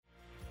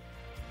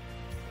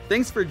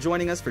Thanks for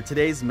joining us for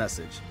today's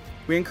message.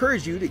 We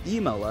encourage you to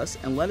email us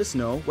and let us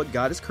know what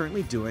God is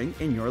currently doing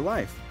in your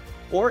life.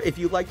 Or if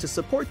you'd like to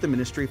support the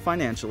ministry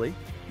financially,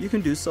 you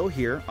can do so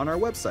here on our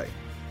website.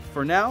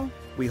 For now,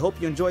 we hope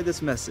you enjoy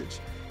this message.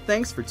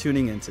 Thanks for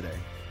tuning in today.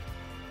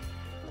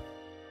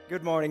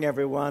 Good morning,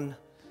 everyone.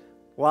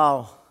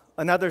 Wow,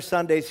 another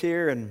Sunday's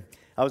here, and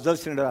I was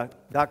listening to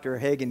Dr.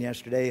 Hagen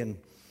yesterday, and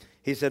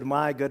he said,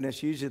 my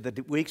goodness, usually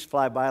the weeks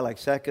fly by like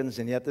seconds,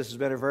 and yet this has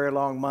been a very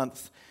long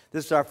month.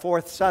 This is our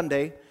fourth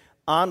Sunday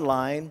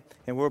online,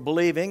 and we're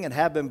believing and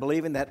have been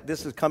believing that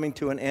this is coming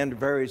to an end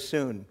very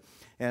soon,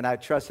 and I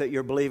trust that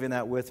you're believing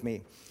that with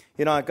me.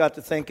 You know, I got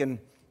to thinking,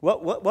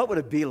 what would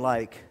it be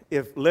like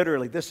if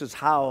literally this is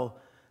how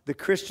the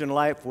Christian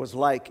life was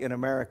like in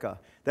America,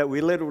 that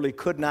we literally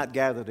could not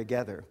gather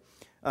together?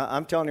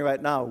 I'm telling you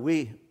right now,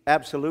 we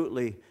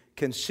absolutely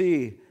can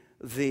see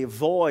the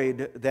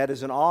void that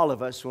is in all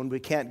of us when we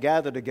can't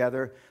gather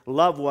together,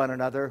 love one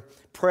another,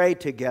 pray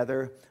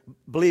together,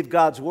 believe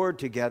God's word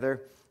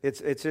together.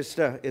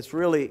 It's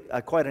really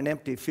quite an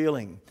empty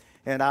feeling.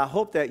 And I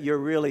hope that you're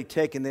really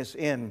taking this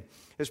in,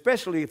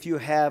 especially if you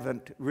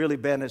haven't really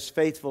been as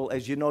faithful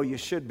as you know you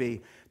should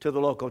be to the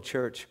local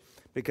church.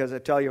 Because I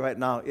tell you right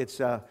now, it's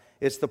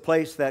the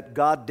place that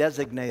God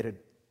designated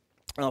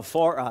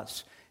for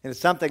us. And it's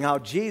something how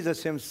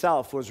Jesus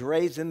himself was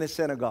raised in the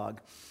synagogue.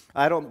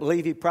 I don't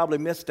believe he probably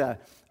missed a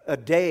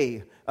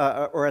day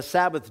or a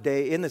Sabbath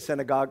day in the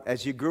synagogue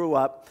as he grew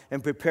up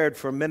and prepared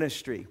for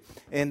ministry.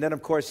 And then,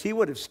 of course, he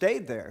would have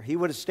stayed there. He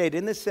would have stayed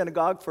in the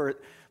synagogue for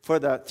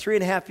the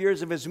 3.5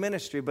 years of his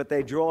ministry, but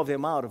they drove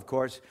him out, of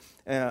course,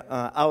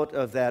 out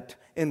of that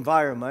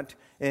environment.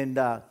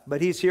 But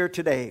he's here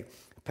today.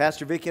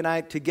 Pastor Vicki and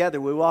I together,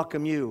 we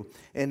welcome you.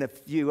 And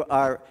if you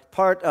are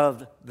part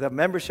of the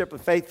membership of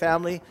Faith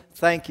Family,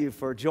 thank you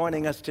for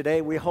joining us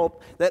today. We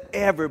hope that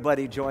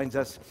everybody joins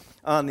us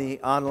on the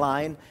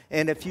online.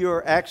 And if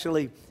you're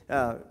actually,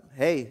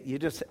 you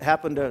just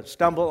happen to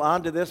stumble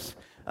onto this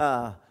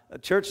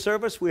church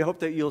service, we hope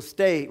that you'll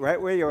stay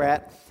right where you're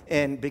at,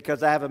 and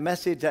because I have a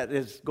message that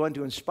is going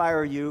to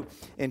inspire you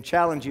and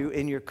challenge you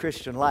in your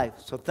Christian life.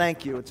 So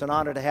thank you. It's an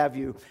honor to have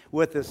you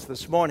with us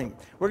this morning.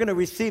 We're going to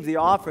receive the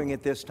offering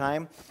at this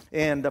time,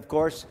 and of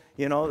course,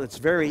 you know, it's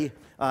very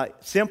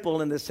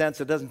simple in the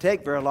sense it doesn't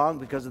take very long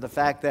because of the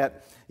fact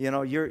that, you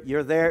know,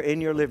 you're there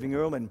in your living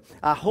room, and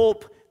I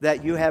hope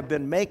that you have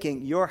been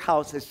making your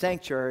house a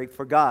sanctuary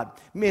for God.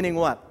 Meaning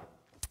what?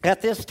 At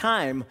this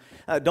time,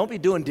 don't be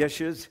doing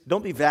dishes,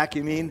 don't be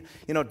vacuuming,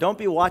 don't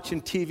be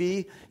watching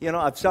TV,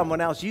 of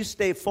someone else. You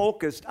stay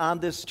focused on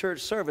this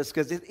church service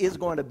because it is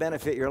going to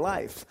benefit your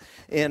life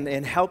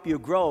and help you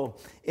grow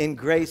in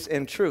grace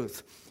and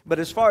truth. But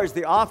as far as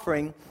the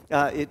offering,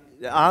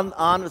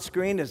 on the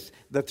screen is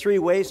the 3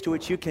 ways to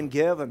which you can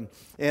give. And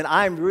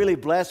I'm really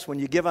blessed when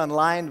you give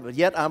online, but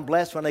yet I'm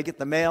blessed when I get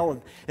the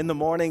mail in the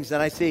mornings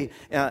and I see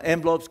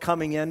envelopes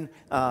coming in,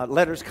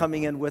 letters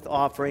coming in with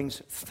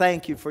offerings.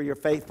 Thank you for your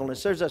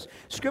faithfulness. There's a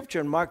scripture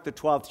in Mark the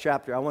 12th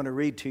chapter I want to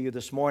read to you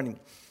this morning.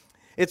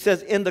 It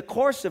says, in the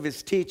course of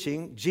his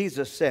teaching,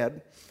 Jesus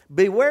said,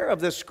 beware of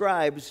the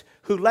scribes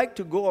who like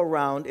to go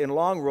around in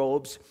long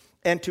robes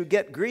and to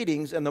get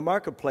greetings in the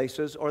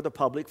marketplaces or the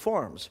public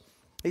forums.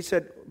 He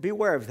said,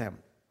 beware of them.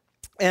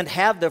 And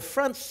have the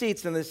front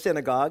seats in the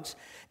synagogues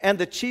and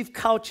the chief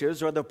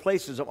couches or the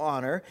places of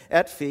honor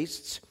at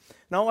feasts.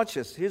 Now watch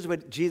this. Here's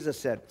what Jesus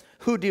said.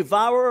 Who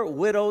devour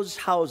widows'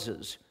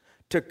 houses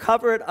to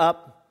cover it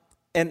up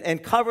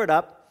and cover it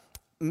up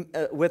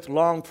with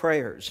long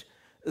prayers.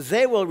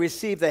 They will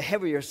receive the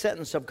heavier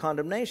sentence of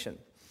condemnation.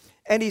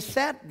 And he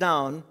sat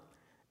down,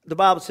 the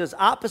Bible says,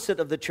 opposite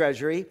of the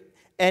treasury,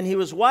 and he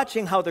was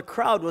watching how the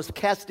crowd was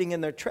casting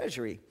in their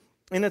treasury.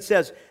 And it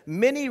says,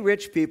 many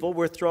rich people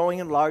were throwing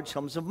in large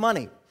sums of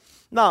money.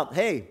 Now,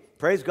 hey,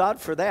 praise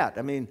God for that.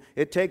 I mean,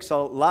 it takes a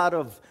lot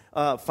of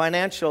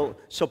financial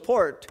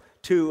support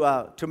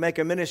to make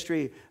a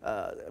ministry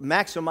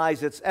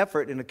maximize its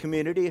effort in a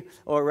community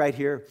or right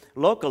here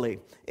locally.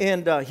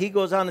 And he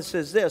goes on and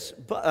says this,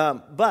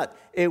 but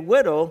a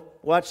widow,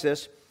 watch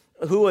this,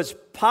 who was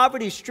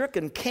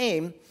poverty-stricken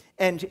came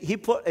and she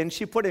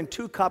put in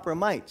 2 copper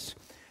mites.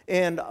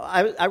 And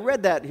I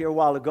read that here a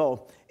while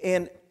ago,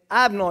 and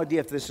I have no idea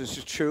if this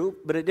is true,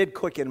 but it did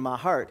quicken my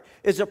heart.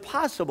 Is it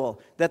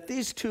possible that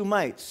these 2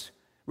 mites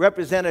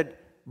represented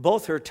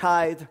both her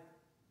tithe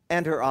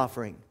and her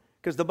offering?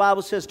 Because the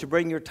Bible says to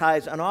bring your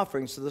tithes and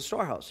offerings to the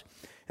storehouse.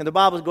 And the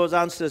Bible goes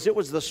on and says it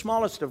was the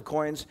smallest of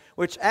coins,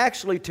 which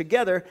actually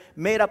together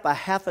made up a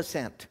half a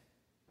cent.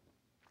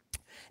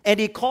 And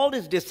he called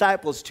his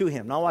disciples to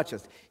him. Now watch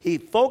this. He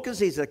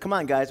focused, he said, come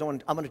on guys, I'm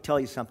going to tell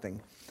you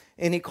something.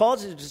 And he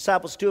calls his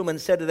disciples to him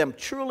and said to them,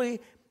 truly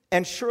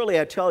and surely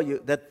I tell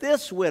you that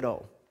this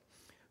widow,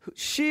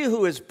 she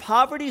who is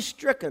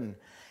poverty-stricken,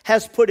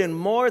 has put in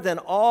more than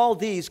all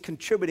these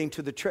contributing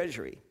to the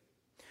treasury.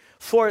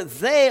 For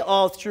they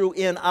all threw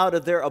in out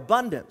of their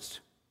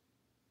abundance.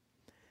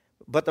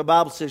 But the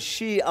Bible says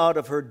she, out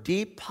of her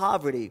deep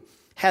poverty,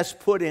 has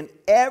put in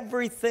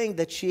everything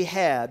that she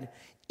had,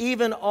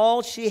 even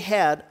all she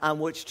had on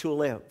which to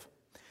live.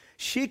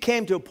 She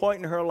came to a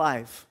point in her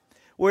life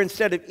where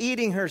instead of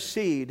eating her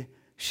seed,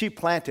 she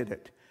planted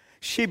it.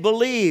 She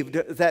believed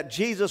that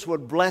Jesus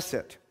would bless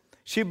it.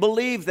 She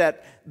believed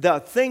that the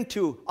thing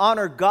to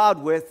honor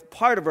God with,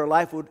 part of her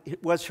life,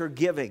 was her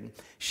giving.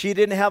 She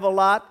didn't have a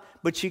lot,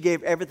 but she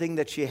gave everything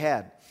that she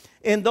had.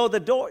 And though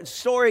the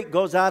story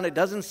goes on, it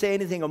doesn't say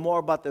anything more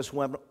about this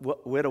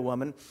widow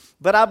woman.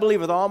 But I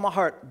believe with all my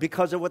heart,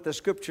 because of what the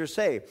scriptures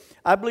say,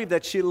 I believe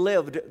that she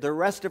lived the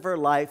rest of her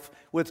life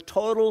with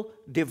total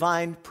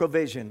divine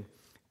provision,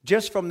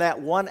 just from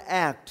that one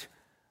act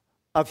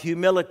of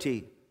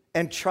humility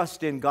and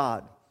trust in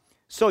God.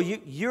 So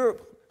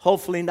you're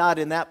hopefully not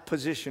in that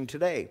position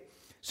today.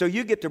 So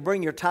you get to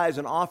bring your tithes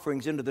and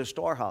offerings into the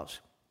storehouse.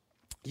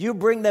 You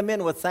bring them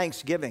in with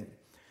thanksgiving.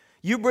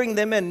 You bring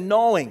them in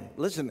knowing,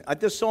 listen,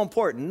 this is so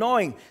important,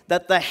 knowing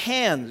that the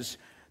hands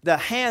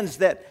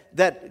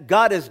that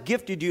God has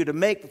gifted you to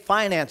make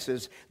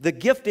finances, the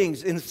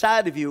giftings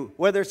inside of you,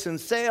 whether it's in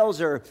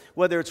sales or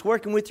whether it's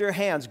working with your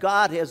hands,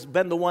 God has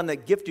been the one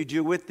that gifted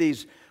you with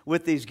these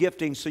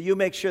giftings. So you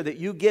make sure that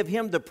you give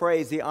Him the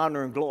praise, the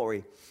honor, and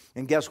glory.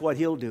 And guess what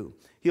He'll do?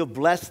 He'll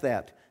bless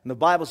that. And the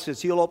Bible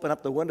says He'll open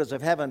up the windows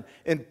of heaven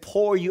and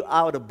pour you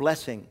out a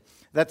blessing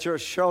that there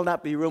shall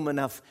not be room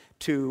enough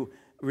to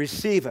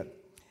receive it.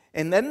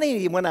 And then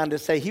He went on to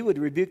say He would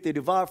rebuke the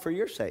devourer for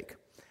your sake.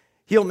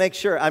 He'll make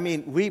sure. I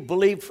mean, we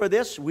believed for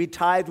this. We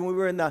tithed when we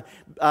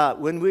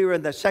were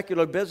in the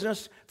secular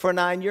business for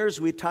 9 years.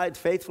 We tithed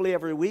faithfully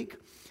every week.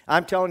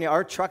 I'm telling you,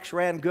 our trucks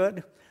ran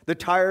good. The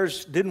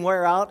tires didn't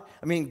wear out.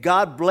 I mean,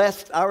 God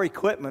blessed our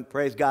equipment,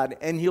 praise God,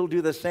 and He'll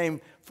do the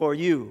same for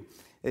you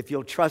if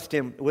you'll trust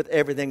Him with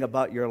everything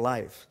about your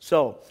life.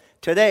 So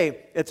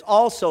today, it's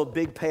also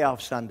Big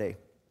Payoff Sunday.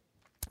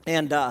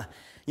 And,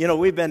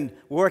 we've been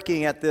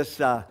working at this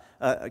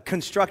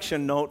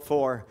construction note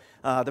for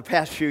the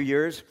past few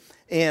years.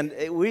 And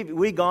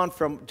we've gone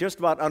from just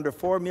about under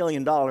 $4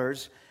 million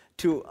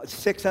to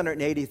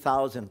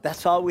 $680,000.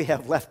 That's all we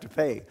have left to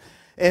pay.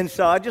 And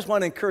so I just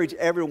want to encourage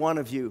every one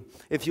of you,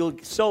 if you'll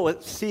sow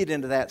a seed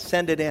into that,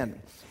 send it in.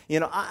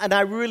 And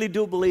I really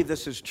do believe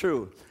this is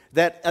true,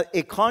 that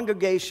a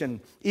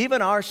congregation,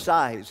 even our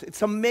size,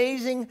 it's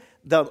amazing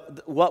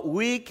what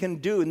we can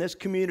do in this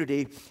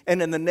community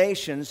and in the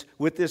nations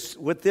with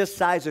this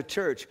size of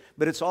church.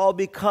 But it's all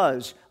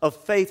because of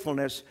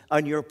faithfulness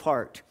on your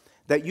part,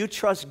 that you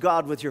trust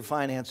God with your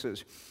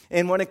finances.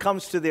 And when it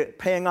comes to the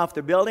paying off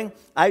the building,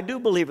 I do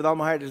believe with all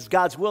my heart it's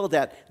God's will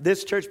that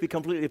this church be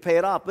completely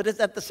paid off. But it's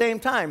at the same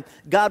time,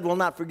 God will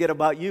not forget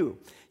about you.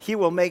 He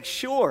will make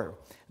sure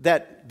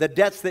that the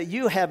debts that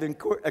you have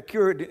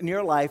accrued in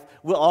your life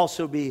will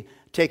also be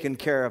taken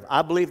care of.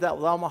 I believe that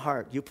with all my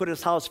heart. You put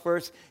His house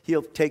first,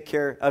 He'll take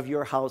care of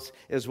your house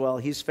as well.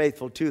 He's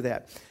faithful to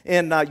that.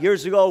 And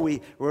years ago,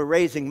 we were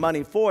raising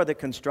money for the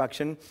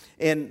construction.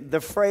 And the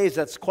phrase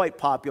that's quite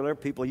popular,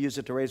 people use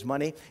it to raise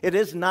money, it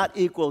is not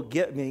equal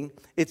giving,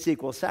 it's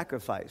equal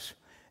sacrifice.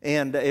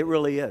 And it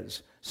really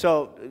is.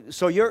 So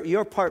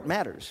your part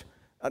matters.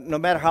 No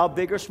matter how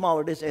big or small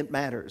it is, it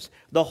matters.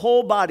 The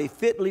whole body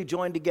fitly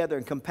joined together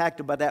and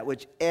compacted by that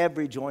which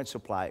every joint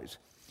supplies.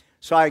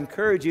 So I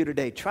encourage you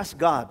today, trust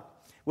God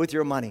with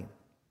your money.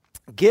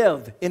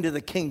 Give into the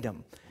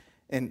kingdom.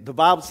 And the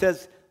Bible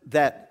says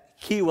that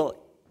He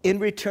will, in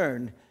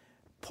return,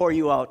 pour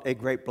you out a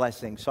great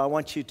blessing. So I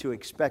want you to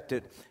expect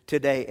it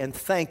today, and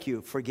thank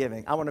you for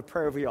giving. I want to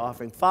pray over your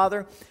offering.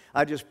 Father,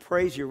 I just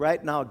praise you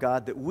right now,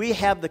 God, that we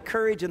have the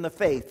courage and the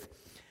faith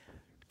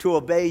to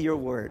obey your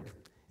word.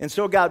 And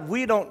so, God,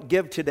 we don't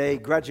give today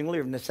grudgingly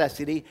or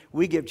necessity.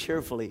 We give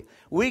cheerfully.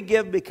 We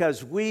give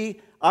because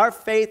our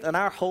faith and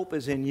our hope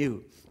is in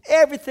you.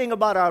 Everything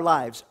about our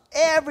lives,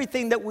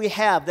 everything that we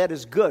have that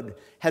is good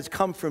has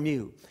come from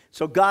you.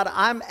 So, God,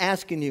 I'm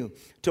asking you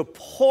to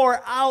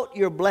pour out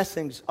your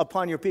blessings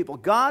upon your people.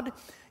 God,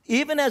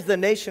 even as the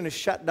nation is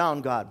shut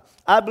down, God,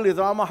 I believe with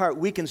all my heart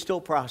we can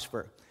still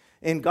prosper.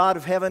 And God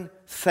of heaven,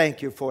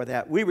 thank you for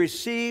that. We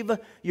receive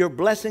your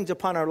blessings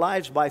upon our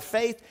lives by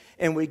faith,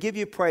 and we give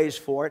you praise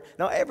for it.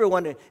 Now,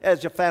 everyone,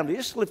 as a family,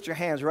 just lift your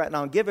hands right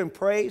now and give Him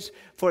praise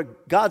for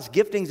God's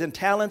giftings and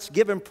talents.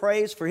 Give Him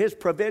praise for His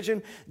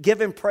provision. Give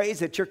Him praise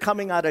that you're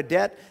coming out of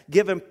debt.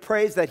 Give Him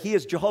praise that He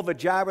is Jehovah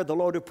Jireh, the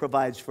Lord who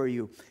provides for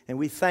you. And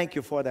we thank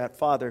you for that,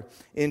 Father,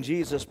 in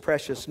Jesus'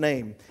 precious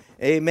name.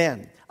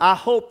 Amen. I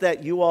hope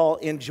that you all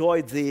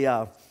enjoyed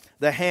the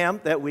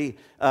ham that we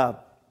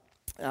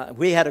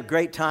had a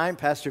great time.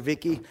 Pastor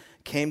Vicki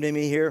came to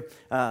me here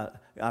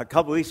a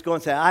couple weeks ago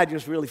and said, I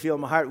just really feel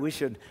in my heart we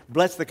should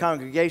bless the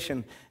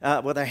congregation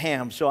with a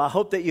ham. So I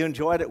hope that you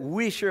enjoyed it.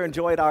 We sure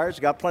enjoyed ours.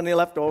 Got plenty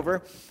left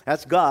over.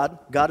 That's God.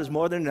 God is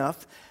more than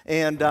enough.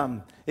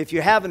 And if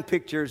you haven't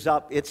picked yours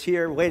up, it's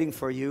here waiting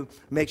for you.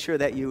 Make sure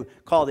that you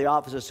call the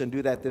offices and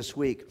do that this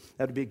week.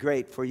 That would be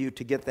great for you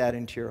to get that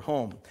into your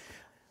home.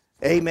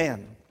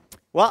 Amen.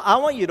 Well, I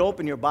want you to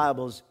open your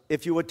Bibles,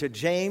 if you would, to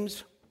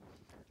James,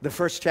 the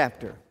first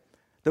chapter,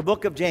 the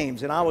book of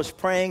James. And I was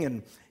praying,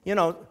 and,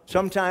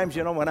 sometimes,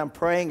 when I'm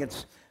praying,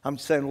 I'm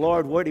saying,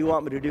 Lord, what do you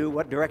want me to do?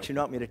 What direction do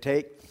you want me to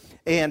take?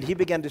 And he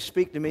began to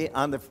speak to me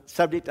on the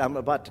subject I'm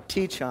about to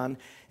teach on,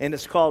 and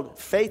it's called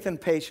Faith and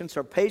Patience,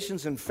 or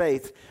Patience and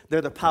Faith.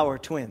 They're the power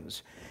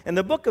twins. In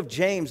the book of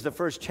James, the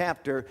first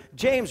chapter,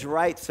 James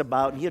writes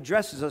about, he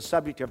addresses the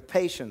subject of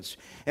patience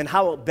and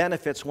how it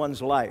benefits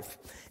one's life.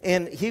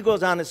 And he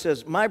goes on and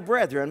says, "My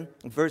brethren,"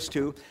 verse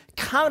 2,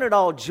 "count it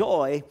all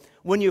joy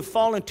when you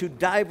fall into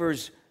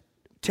divers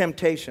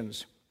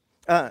temptations,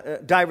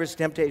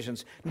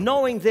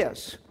 knowing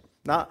this."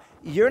 Now,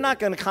 you're not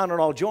going to count it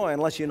all joy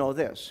unless you know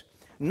this.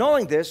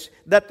 "Knowing this,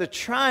 that the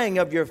trying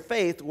of your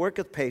faith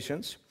worketh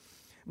patience,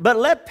 but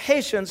let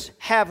patience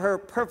have her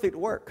perfect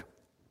work."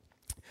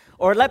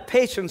 Or let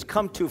patience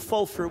come to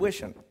full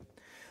fruition,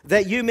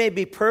 that you may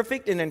be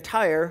perfect and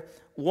entire,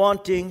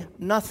 wanting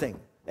nothing.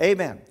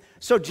 Amen.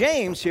 So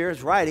James here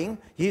is writing.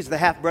 He's the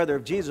half-brother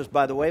of Jesus,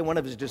 by the way, one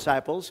of his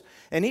disciples.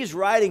 And he's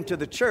writing to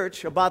the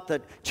church about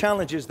the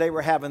challenges they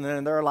were having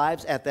in their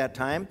lives at that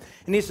time.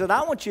 And he said,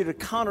 "I want you to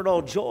count it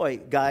all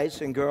joy,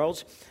 guys and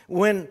girls,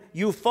 when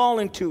you fall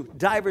into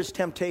diverse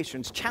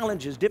temptations,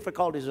 challenges,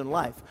 difficulties in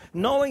life,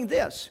 knowing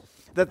this,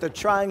 that the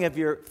trying of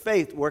your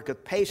faith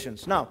worketh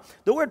patience." Now,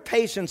 the word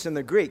patience in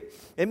the Greek,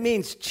 it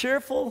means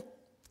cheerful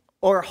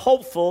or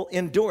hopeful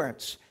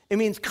endurance. It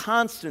means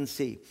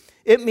constancy.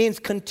 It means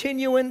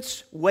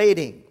continuance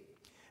waiting.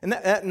 And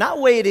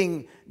not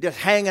waiting, just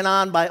hanging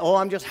on by,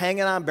 I'm just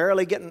hanging on,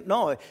 barely getting,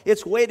 no,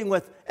 it's waiting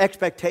with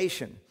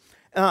expectation.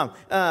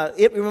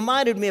 It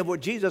reminded me of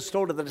what Jesus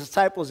told to the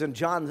disciples in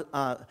John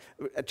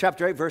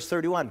chapter 8, verse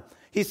 31.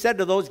 He said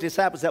to those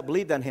disciples that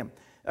believed on him,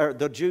 or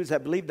the Jews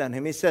that believed on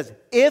him, he says,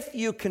 if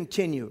you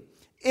continue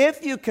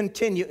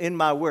in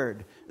my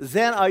word,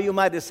 then are you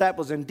my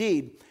disciples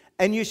indeed,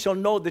 and you shall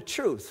know the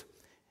truth,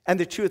 and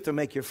the truth will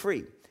make you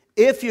free.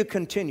 If you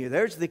continue,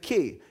 there's the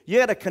key. You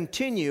got to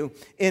continue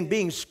in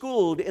being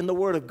schooled in the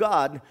Word of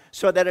God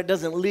so that it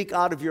doesn't leak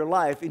out of your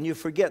life and you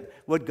forget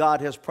what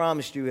God has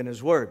promised you in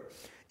His Word.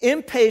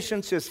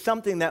 Impatience is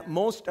something that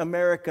most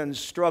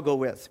Americans struggle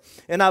with,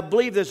 and I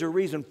believe there's a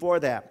reason for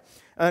that.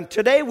 And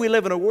today we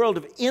live in a world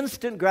of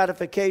instant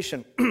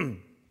gratification.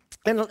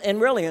 And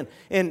really,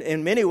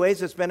 in many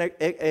ways, it's been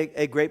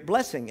a great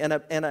blessing and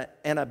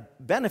a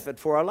benefit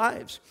for our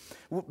lives.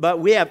 But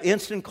we have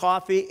instant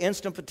coffee,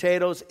 instant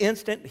potatoes,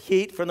 instant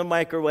heat from the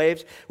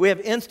microwaves. We have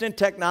instant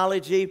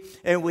technology,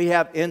 and we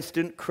have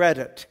instant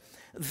credit.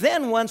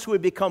 Then once we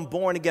become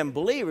born-again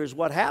believers,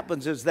 what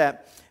happens is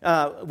that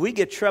we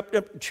get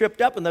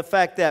tripped up in the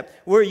fact that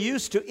we're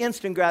used to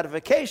instant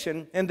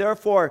gratification, and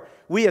therefore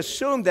we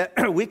assume that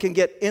we can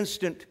get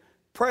instant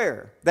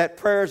prayer, that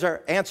prayers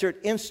are answered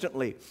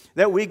instantly,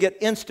 that we get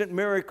instant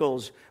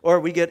miracles or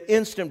we get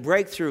instant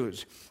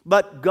breakthroughs.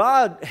 But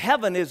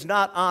heaven is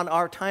not on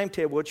our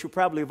timetable, which you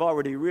probably have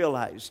already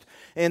realized.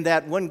 And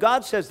that when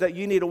God says that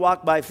you need to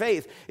walk by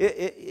faith,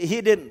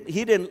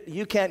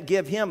 you can't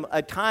give Him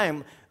a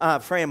time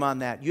frame on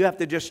that. You have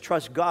to just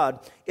trust God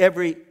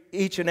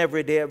each and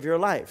every day of your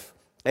life.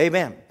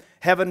 Amen.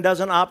 Heaven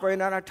doesn't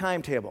operate on our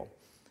timetable.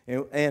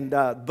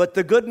 But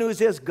the good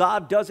news is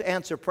God does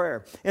answer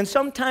prayer. And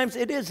sometimes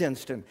it is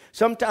instant.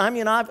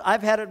 Sometimes,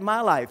 I've had it in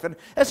my life. And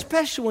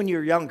especially when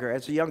you're younger,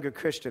 as a younger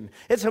Christian,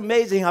 it's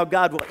amazing how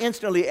God will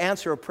instantly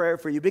answer a prayer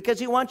for you because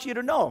He wants you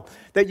to know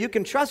that you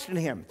can trust in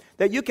Him,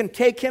 that you can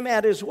take Him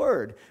at His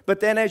word.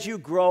 But then as you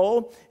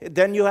grow,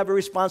 then you have a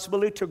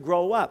responsibility to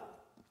grow up.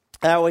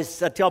 I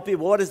always tell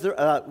people, what is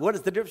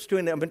the difference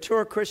between a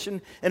mature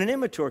Christian and an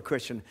immature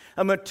Christian?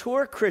 A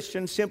mature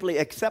Christian simply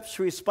accepts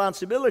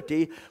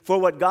responsibility for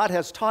what God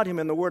has taught him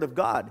in the Word of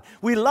God.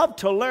 We love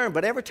to learn,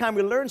 but every time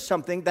we learn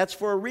something, that's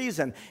for a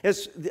reason.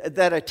 It's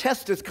that a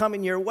test is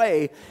coming your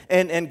way,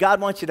 and God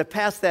wants you to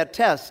pass that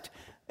test.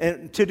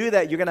 And to do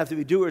that, you're going to have to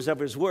be doers of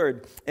His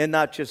Word and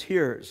not just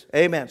hearers.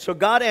 Amen. So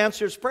God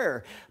answers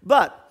prayer.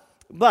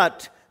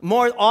 But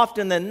more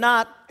often than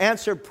not,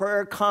 answered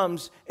prayer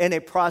comes in a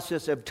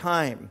process of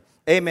time.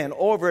 Amen.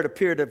 Over a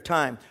period of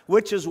time,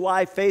 which is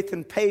why faith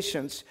and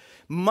patience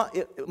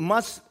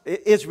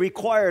is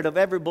required of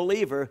every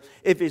believer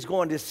if he's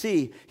going to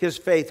see his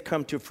faith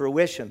come to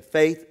fruition.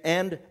 Faith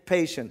and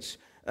patience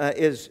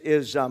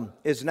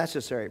is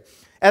necessary.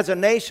 As a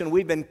nation,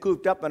 we've been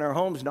cooped up in our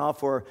homes now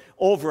for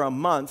over a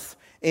month,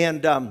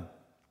 and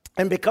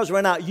because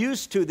we're not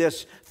used to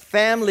this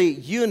family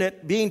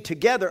unit being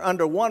together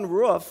under one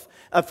roof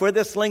for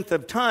this length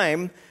of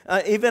time,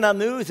 even on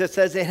the news it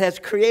says it has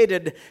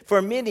created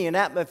for many an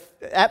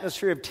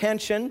atmosphere of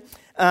tension,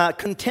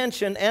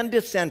 contention, and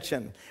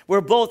dissension,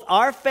 where both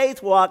our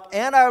faith walk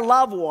and our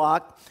love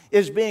walk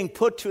is being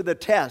put to the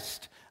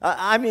test.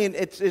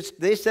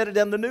 They said it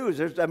in the news.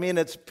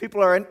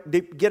 People are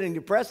getting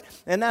depressed,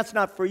 and that's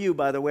not for you,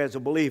 by the way, as a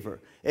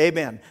believer.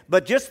 Amen.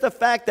 But just the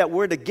fact that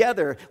we're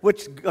together,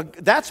 which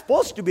that's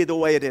supposed to be the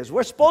way it is.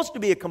 We're supposed to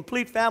be a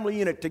complete family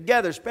unit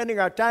together, spending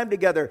our time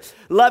together,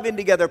 loving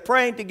together,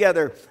 praying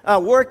together,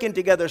 working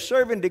together,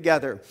 serving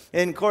together.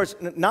 And of course,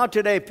 now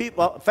today,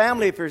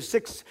 family, if there's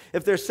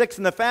six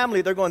in the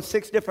family, they're going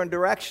 6 different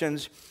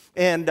directions,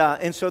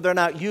 and so they're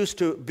not used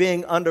to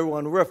being under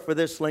one roof for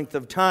this length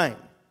of time.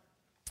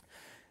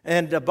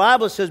 And the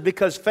Bible says,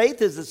 because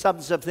faith is the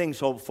substance of things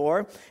hoped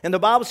for, and the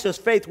Bible says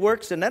faith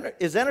works and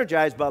is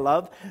energized by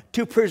love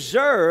to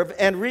preserve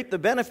and reap the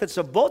benefits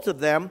of both of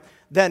them,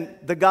 then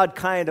the God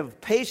kind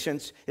of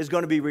patience is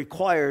going to be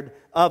required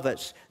of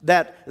us.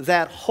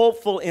 That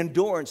hopeful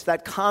endurance,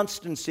 that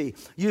constancy.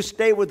 You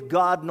stay with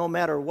God no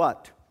matter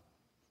what.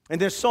 And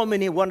there's so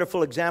many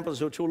wonderful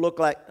examples which we'll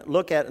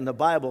look at in the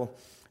Bible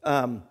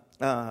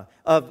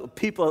of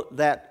people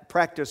that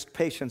practiced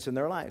patience in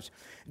their lives.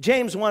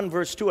 James 1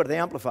 verse 2 of the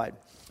Amplified.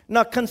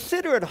 Now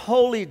consider it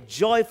wholly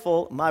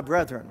joyful, my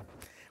brethren,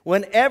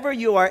 whenever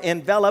you are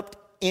enveloped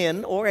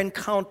in or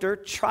encounter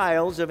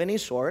trials of any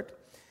sort,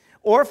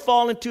 or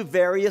fall into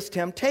various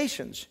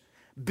temptations.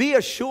 Be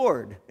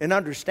assured and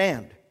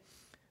understand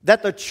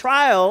that the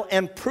trial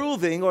and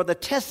proving or the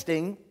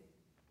testing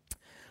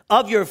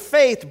of your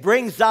faith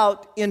brings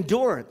out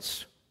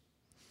endurance,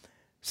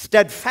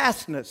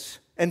 steadfastness,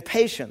 and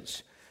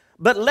patience.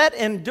 But let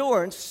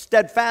endurance,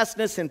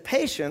 steadfastness, and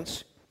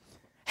patience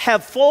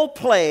have full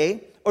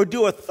play or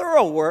do a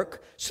thorough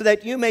work so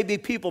that you may be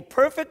people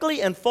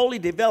perfectly and fully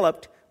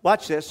developed,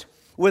 watch this,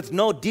 with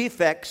no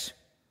defects,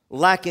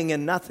 lacking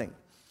in nothing.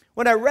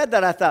 When I read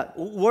that, I thought,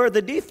 where are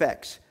the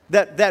defects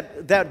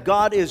that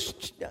God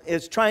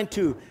is trying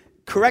to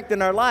correct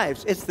in our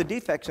lives? It's the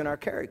defects in our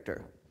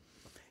character.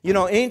 You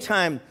know,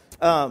 anytime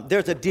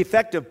there's a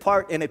defective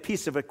part in a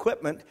piece of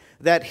equipment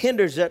that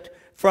hinders it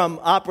from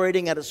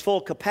operating at its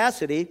full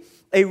capacity,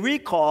 a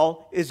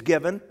recall is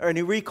given, or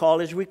a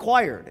recall is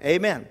required.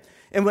 Amen.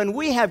 And when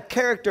we have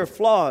character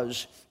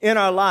flaws in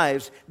our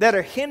lives that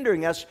are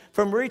hindering us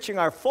from reaching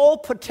our full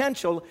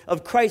potential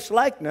of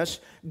Christ-likeness,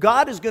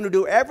 God is going to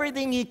do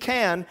everything He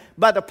can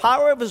by the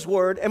power of His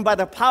Word and by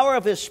the power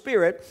of His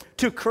Spirit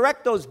to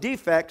correct those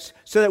defects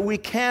so that we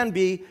can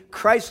be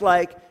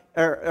Christ-like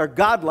or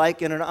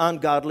God-like in an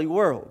ungodly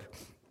world.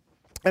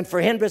 And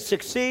for Him to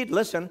succeed,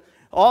 listen,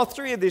 all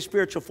three of these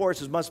spiritual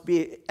forces must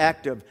be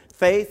active.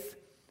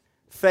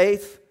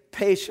 Faith,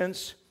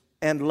 patience,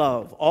 and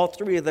love. All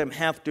three of them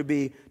have to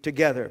be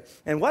together.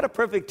 And what a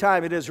perfect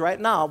time it is right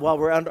now while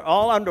we're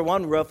all under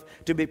one roof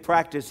to be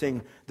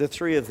practicing the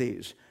three of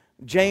these.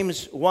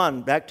 James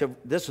 1, back to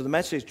this is the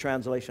Message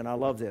translation. I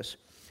love this.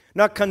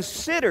 Now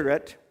consider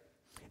it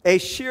a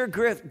sheer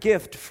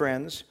gift,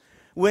 friends,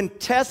 when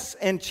tests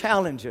and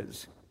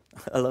challenges,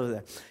 I love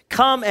that,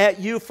 come at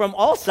you from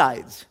all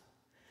sides.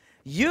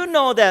 You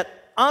know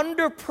that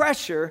under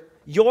pressure,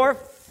 your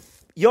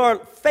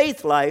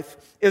faith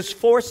life is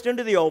forced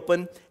into the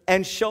open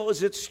and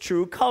shows its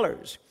true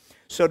colors.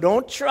 So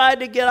don't try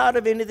to get out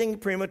of anything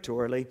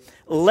prematurely.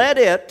 Let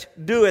it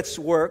do its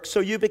work so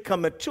you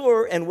become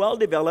mature and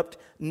well-developed,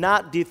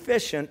 not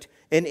deficient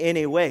in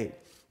any way.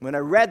 When I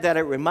read that,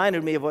 it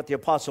reminded me of what the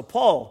Apostle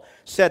Paul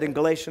said in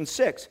Galatians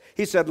 6.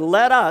 He said,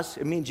 let us,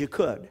 it means you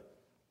could,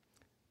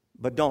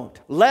 but don't.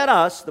 Let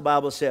us, the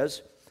Bible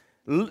says,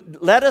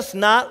 let us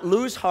not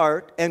lose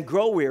heart and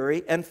grow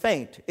weary and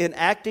faint in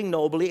acting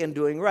nobly and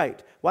doing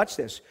right. Watch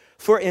this.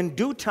 For in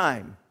due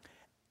time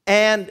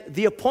and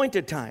the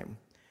appointed time,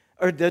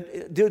 or the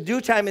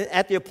due time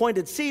at the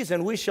appointed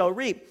season, we shall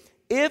reap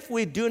if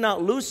we do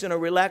not loosen or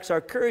relax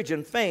our courage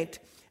and faint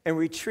and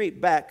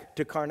retreat back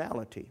to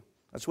carnality.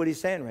 That's what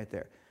he's saying right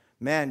there.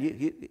 Man,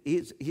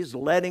 he's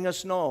letting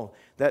us know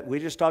that we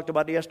just talked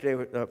about it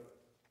yesterday.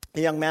 A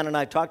young man and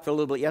I talked for a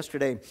little bit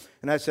yesterday,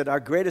 and I said, our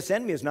greatest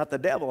enemy is not the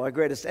devil. Our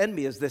greatest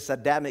enemy is this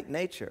Adamic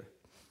nature.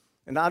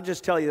 And I'll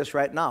just tell you this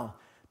right now.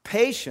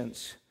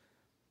 Patience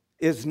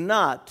is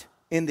not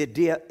in the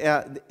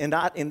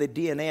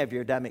DNA of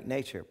your Adamic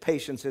nature.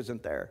 Patience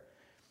isn't there.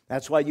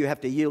 That's why you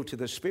have to yield to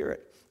the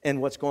Spirit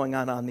and what's going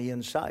on the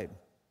inside.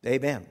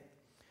 Amen.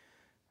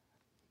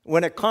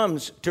 When it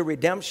comes to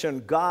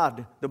redemption,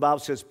 God, the Bible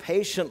says,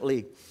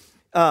 patiently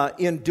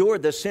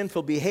endured the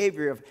sinful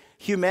behavior of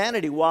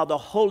humanity while the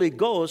Holy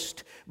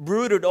Ghost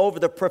brooded over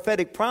the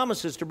prophetic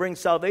promises to bring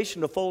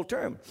salvation to full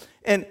term.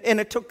 And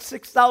it took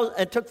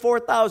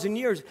 4,000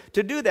 years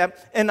to do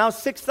that. And now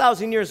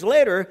 6,000 years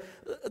later,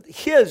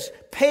 His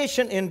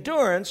patient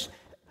endurance,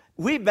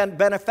 we've been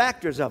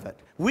benefactors of it.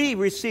 We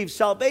received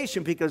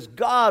salvation because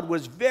God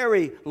was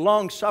very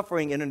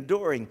long-suffering and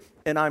enduring,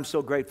 and I'm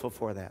so grateful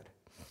for that.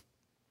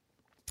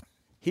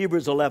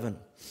 Hebrews 11.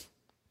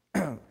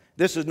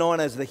 This is known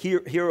as the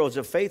Heroes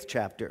of Faith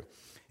chapter,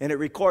 and it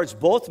records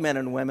both men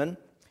and women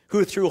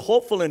who through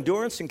hopeful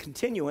endurance and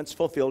continuance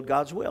fulfilled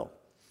God's will.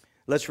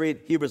 Let's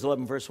read Hebrews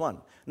 11, verse 1.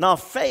 Now,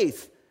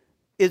 faith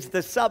is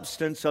the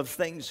substance of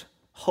things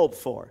hoped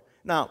for.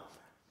 Now,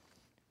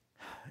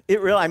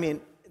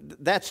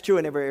 that's true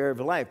in every area of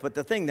life, but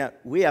the thing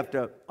that we have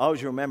to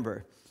always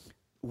remember,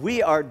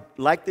 we are,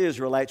 like the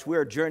Israelites, we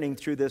are journeying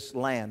through this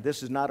land.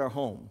 This is not our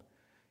home.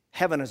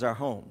 Heaven is our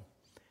home.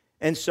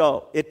 And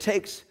so it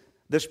takes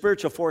the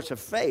spiritual force of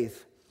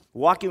faith,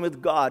 walking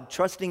with God,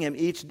 trusting Him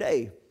each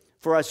day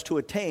for us to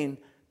attain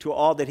to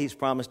all that He's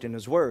promised in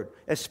His Word,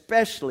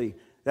 especially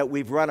that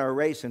we've run our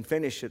race and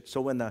finished it.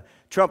 So when the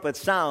trumpet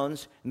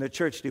sounds and the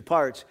church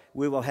departs,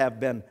 we will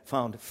have been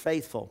found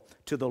faithful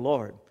to the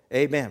Lord.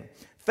 Amen.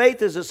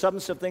 Faith is the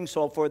substance of things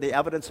hoped for, the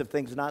evidence of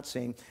things not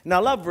seen. And I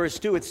love verse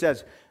 2. It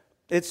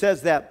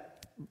says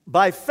that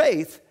by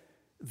faith,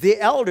 the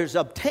elders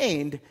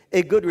obtained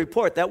a good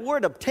report. That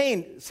word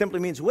obtained simply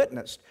means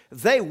witnessed.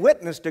 They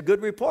witnessed a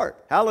good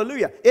report.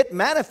 Hallelujah. It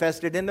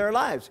manifested in their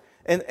lives.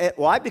 And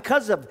why?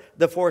 Because of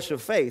the force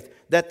of faith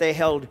that they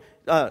held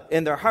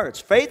in their hearts.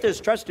 Faith is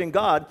trusting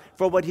God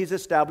for what He's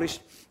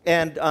established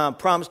and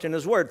promised in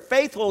His Word.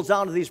 Faith holds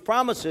on to these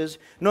promises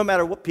no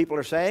matter what people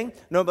are saying,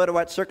 no matter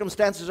what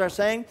circumstances are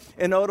saying,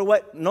 and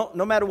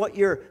no matter what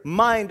your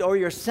mind or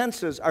your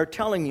senses are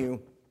telling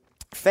you.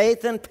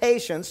 Faith and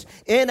patience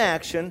in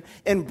action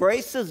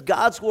embraces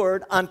God's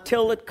Word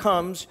until it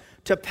comes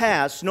to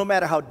pass, no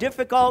matter how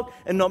difficult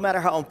and no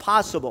matter how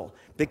impossible.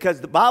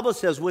 Because the Bible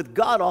says, with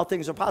God, all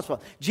things are possible.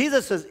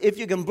 Jesus says, if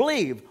you can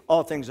believe,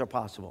 all things are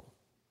possible.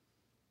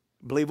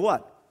 Believe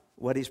what?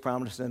 What He's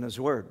promised in His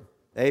Word.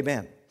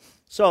 Amen.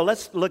 So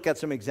let's look at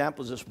some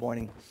examples this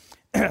morning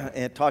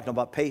and talking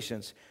about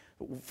patience.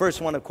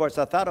 First one, of course,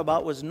 I thought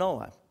about was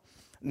Noah.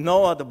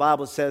 Noah, the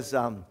Bible says,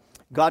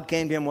 God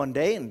came to him one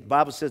day, and the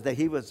Bible says that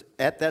he was,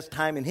 at that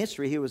time in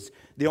history, he was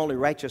the only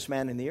righteous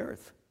man in the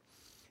earth.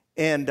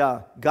 And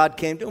God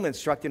came to him,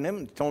 instructed him,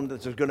 and told him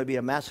that there's going to be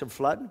a massive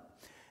flood,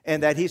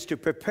 and that he's to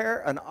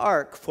prepare an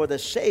ark for the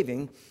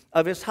saving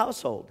of his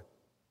household.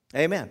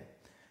 Amen.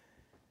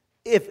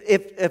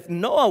 If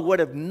Noah would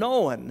have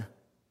known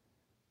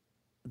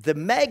the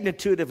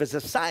magnitude of his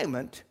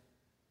assignment,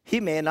 he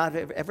may not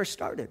have ever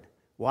started.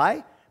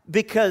 Why?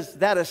 Because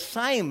that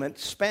assignment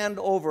spanned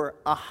over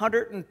a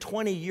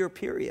 120-year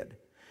period.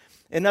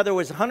 In other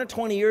words,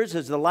 120 years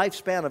is the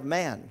lifespan of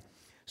man.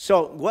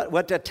 So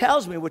what that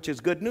tells me, which is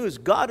good news,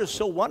 God is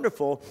so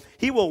wonderful,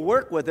 He will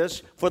work with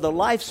us for the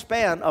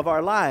lifespan of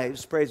our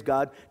lives, praise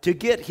God, to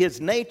get His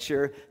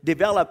nature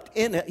developed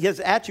in it, His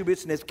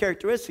attributes and His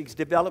characteristics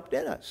developed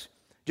in us.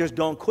 Just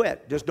don't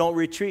quit. Just don't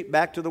retreat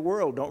back to the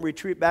world. Don't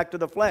retreat back to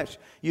the flesh.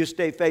 You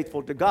stay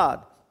faithful to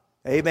God.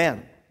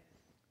 Amen.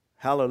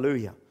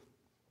 Hallelujah.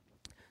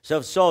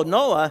 So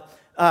Noah,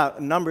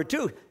 number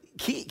two,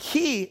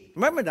 he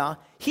remember now,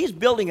 he's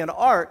building an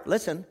ark,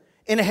 listen,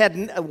 and it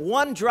had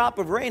one drop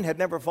of rain had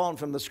never fallen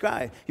from the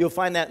sky. You'll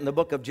find that in the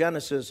book of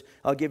Genesis.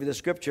 I'll give you the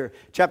scripture,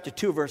 chapter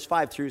 2, verse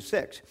 5 through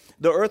 6.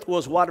 The earth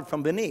was watered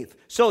from beneath.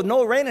 So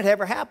no rain had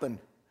ever happened.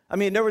 I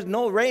mean, there was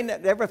no rain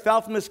that ever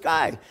fell from the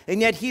sky.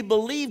 And yet he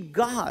believed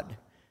God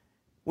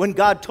when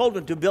God told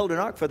him to build an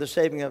ark for the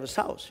saving of his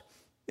house.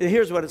 And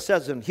here's what it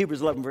says in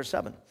Hebrews 11, verse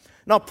 7.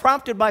 Now,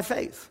 prompted by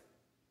faith.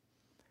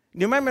 Do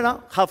you remember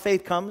now how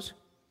faith comes?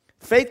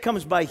 Faith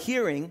comes by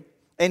hearing,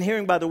 and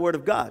hearing by the word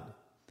of God.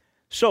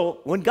 So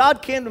when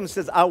God came to him and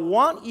says, I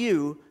want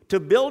you to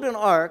build an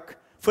ark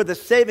for the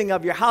saving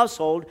of your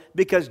household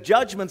because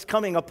judgment's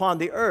coming upon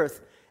the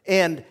earth.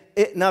 And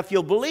now if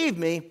you'll believe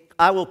me,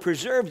 I will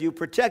preserve you,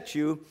 protect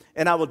you,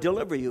 and I will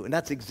deliver you. And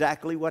that's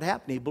exactly what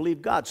happened. He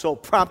believed God. So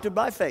prompted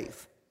by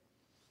faith,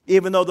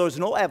 even though there was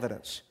no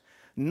evidence.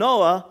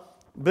 Noah,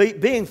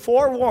 being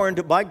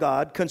forewarned by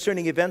God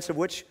concerning events of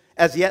which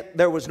as yet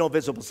there was no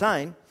visible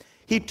sign,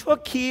 he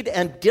took heed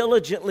and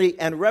diligently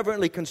and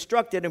reverently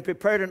constructed and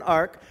prepared an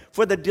ark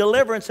for the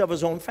deliverance of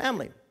his own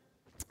family.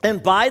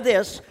 And by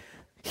this,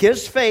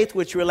 his faith,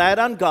 which relied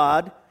on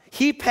God,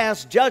 he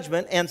passed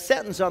judgment and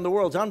sentence on the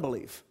world's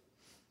unbelief.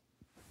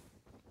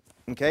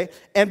 Okay?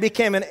 And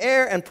became an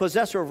heir and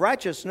possessor of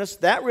righteousness,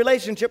 that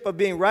relationship of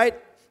being right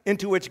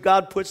into which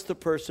God puts the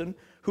person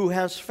who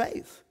has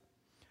faith.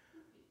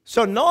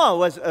 So Noah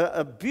was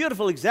a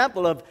beautiful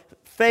example of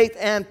faith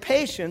and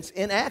patience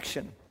in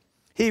action.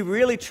 He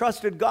really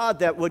trusted God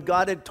that what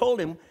God had told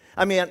him.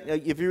 I mean,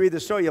 if you read the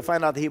story, you'll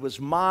find out that he was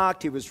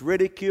mocked, he was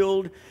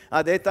ridiculed.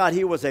 They thought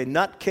he was a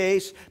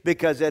nutcase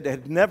because it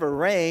had never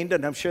rained.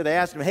 And I'm sure they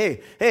asked him,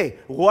 hey,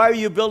 why are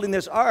you building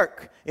this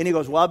ark? And he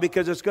goes, well,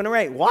 because it's going to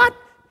rain. What?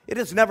 It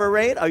has never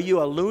rained? Are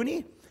you a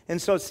loony?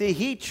 And so, see,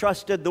 he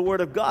trusted the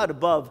word of God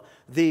above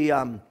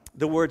the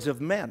words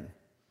of men.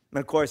 And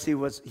of course,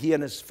 he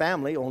and his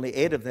family, only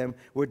 8 of them,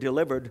 were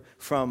delivered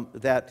from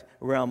that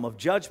realm of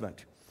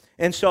judgment.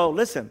 And so,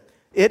 listen,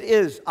 it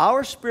is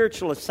our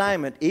spiritual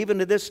assignment, even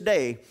to this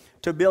day,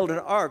 to build an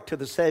ark to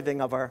the saving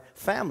of our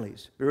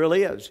families. It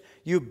really is.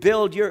 You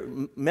build your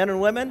men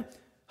and women,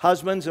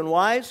 husbands and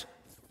wives,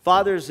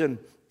 fathers and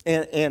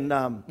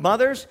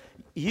mothers.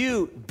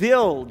 You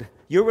build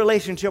your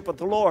relationship with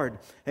the Lord,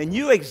 and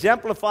you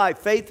exemplify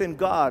faith in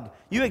God.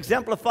 You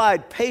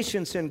exemplified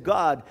patience in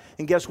God,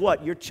 and guess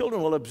what? Your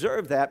children will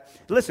observe that.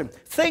 Listen,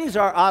 things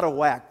are out of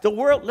whack. The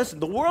world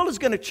is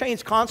going to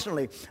change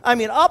constantly. I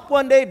mean, up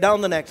one day,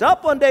 down the next,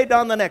 up one day,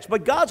 down the next,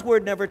 but God's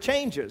word never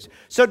changes.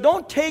 So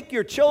don't take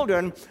your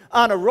children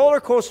on a roller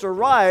coaster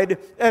ride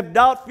of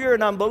doubt, fear,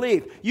 and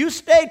unbelief. You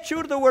stay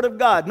true to the word of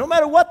God. No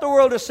matter what the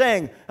world is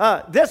saying,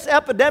 this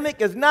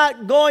epidemic is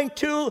not going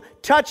to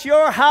touch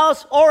your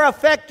house or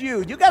affect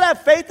you. You got to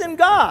have faith in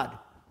God.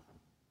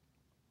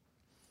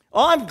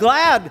 Oh, I'm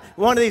glad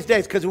one of these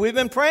days because we've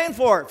been praying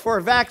for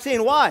a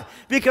vaccine. Why?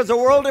 Because the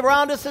world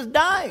around us is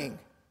dying.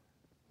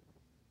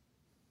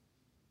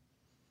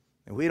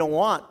 And we don't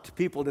want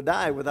people to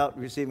die without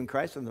receiving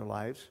Christ in their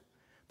lives.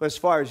 But as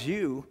far as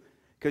you,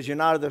 because you're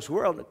not of this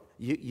world,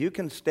 you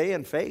can stay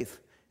in faith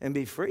and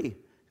be free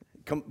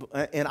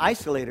and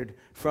isolated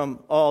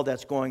from all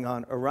that's going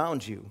on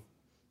around you.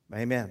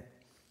 Amen.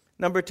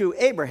 Number 2,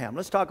 Abraham.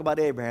 Let's talk about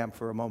Abraham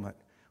for a moment.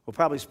 We'll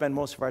probably spend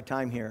most of our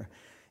time here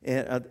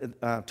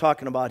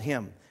talking about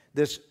him.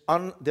 This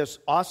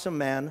awesome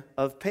man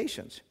of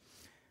patience.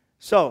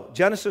 So,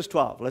 Genesis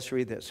 12, let's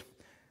read this.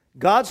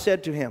 God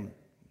said to him,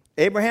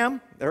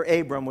 Abraham, or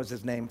Abram was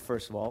his name,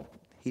 first of all.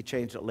 He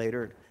changed it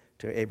later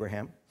to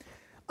Abraham.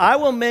 I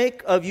will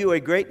make of you a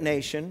great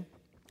nation.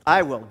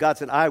 I will. God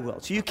said, I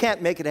will. So you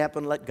can't make it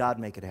happen. Let God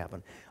make it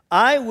happen.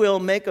 I will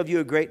make of you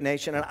a great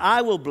nation, and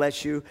I will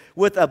bless you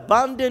with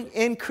abundant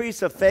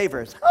increase of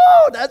favors.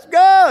 Oh, that's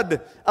good.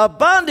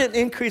 Abundant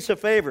increase of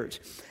favors.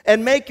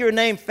 And make your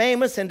name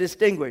famous and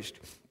distinguished.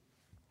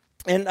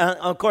 And,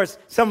 of course,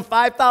 some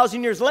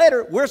 5,000 years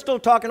later, we're still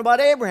talking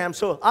about Abraham.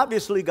 So,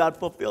 obviously, God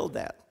fulfilled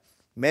that.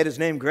 Made his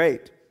name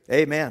great.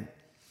 Amen.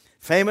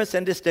 Famous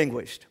and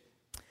distinguished.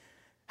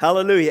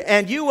 Hallelujah.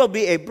 And you will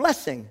be a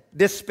blessing,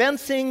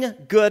 dispensing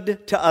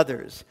good to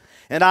others.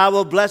 And I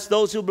will bless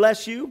those who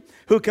bless you,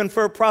 who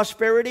confer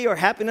prosperity or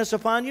happiness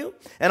upon you.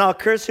 And I'll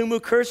curse who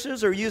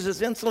curses or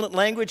uses insolent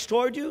language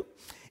toward you.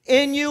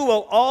 In you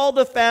will all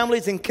the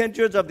families and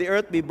kindreds of the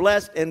earth be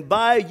blessed, and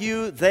by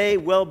you they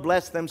will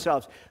bless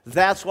themselves.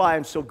 That's why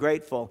I'm so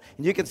grateful.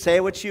 And you can say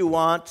what you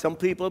want. Some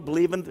people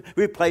believe in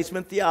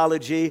replacement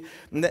theology,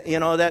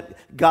 that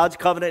God's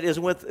covenant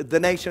isn't with the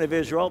nation of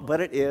Israel,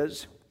 but it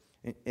is.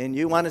 And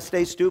you want to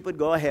stay stupid,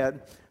 go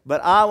ahead.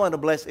 But I want to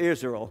bless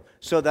Israel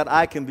so that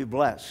I can be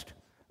blessed.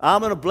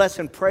 I'm going to bless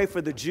and pray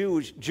for the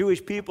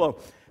Jewish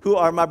people who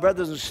are my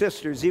brothers and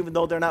sisters, even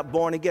though they're not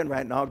born again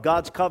right now.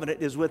 God's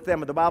covenant is with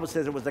them. And the Bible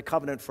says it was a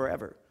covenant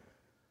forever.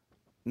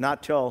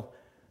 Not till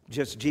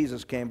just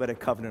Jesus came, but a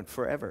covenant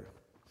forever.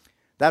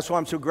 That's why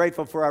I'm so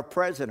grateful for our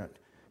president.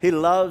 He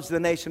loves the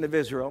nation of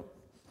Israel.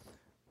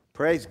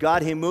 Praise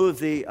God. He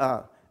moved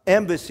the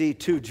embassy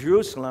to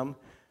Jerusalem.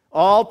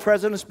 All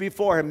presidents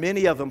before him,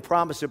 many of them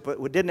promised it, but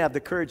didn't have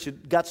the courage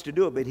and guts to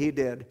do it, but he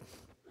did.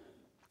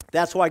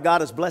 That's why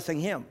God is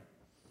blessing him.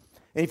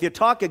 And if you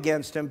talk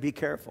against him, be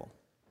careful.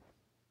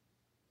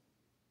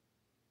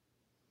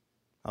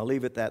 I'll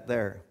leave it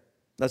there.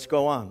 Let's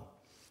go on.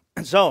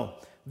 So,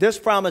 this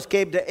promise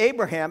came to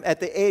Abraham at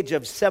the age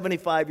of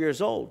 75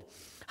 years old.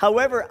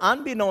 However,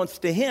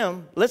 unbeknownst to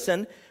him,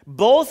 listen,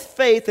 both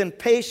faith and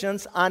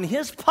patience on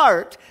his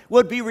part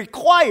would be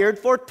required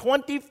for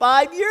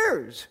 25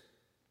 years.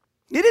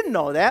 He didn't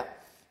know that.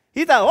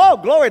 He thought,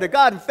 oh, glory to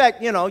God. In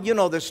fact, you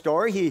know the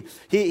story.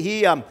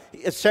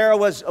 Sarah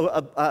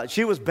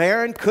was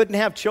barren, couldn't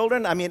have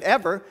children.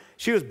 Ever.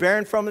 She was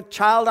barren from a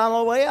child on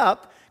the way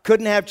up,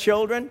 couldn't have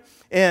children.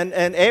 And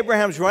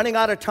Abraham's running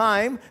out of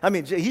time.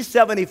 He's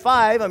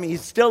 75.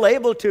 He's still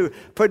able to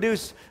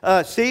produce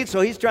seed. So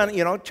he's trying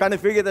to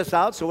figure this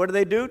out. So what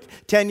do?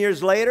 10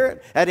 years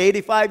later, at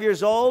 85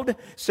 years old,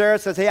 Sarah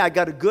says, hey, I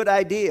got a good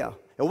idea.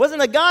 It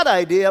wasn't a God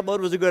idea, but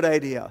it was a good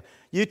idea.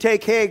 You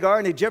take Hagar,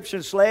 an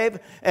Egyptian slave,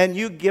 and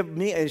you give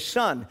me a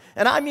son.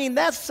 And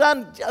that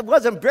son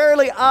wasn't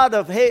barely out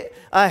of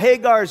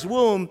Hagar's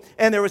womb,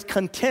 and there was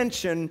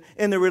contention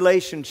in the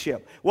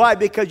relationship. Why?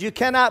 Because you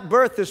cannot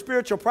birth the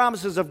spiritual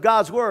promises of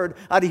God's word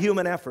out of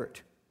human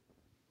effort.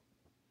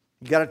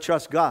 You got to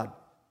trust God.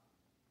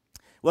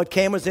 What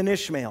came was an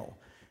Ishmael.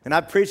 And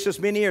I've preached this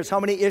many years.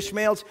 How many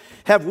Ishmaels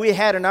have we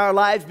had in our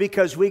lives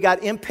because we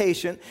got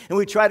impatient and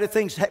we tried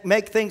to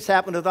make things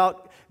happen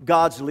without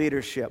God's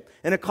leadership?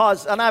 And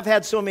I've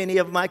had so many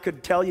of them, I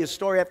could tell you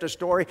story after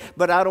story,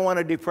 but I don't want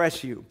to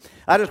depress you.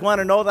 I just want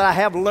to know that I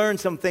have learned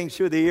some things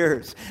through the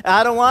years.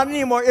 I don't want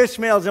any more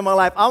Ishmaels in my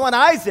life. I want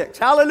Isaacs.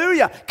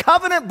 Hallelujah.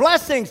 Covenant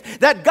blessings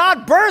that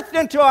God birthed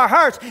into our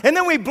hearts, and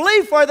then we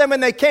believed for them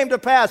and they came to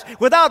pass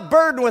without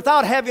burden,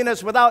 without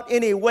heaviness, without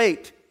any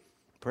weight.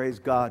 Praise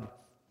God.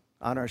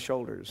 On our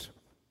shoulders.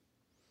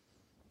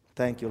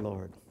 Thank you,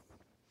 Lord.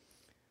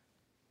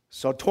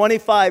 So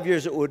 25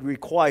 years it would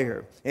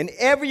require. And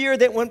every year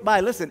that went by,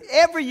 listen,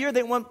 every year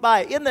that went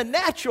by, in the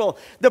natural,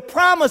 the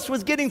promise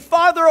was getting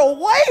farther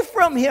away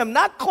from him,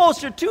 not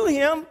closer to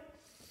him.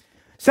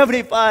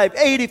 75,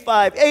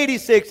 85,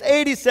 86,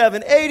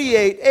 87,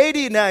 88,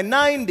 89,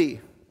 90.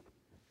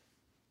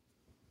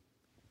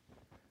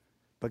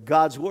 But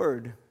God's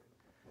word,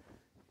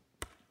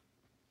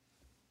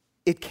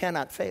 it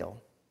cannot fail.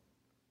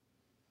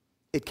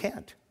 It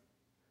can't.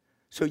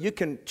 So you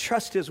can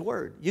trust his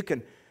word. You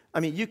can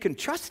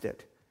trust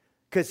it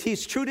because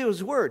he's true to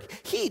his word.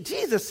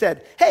 Jesus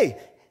said, hey,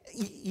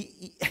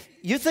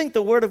 you think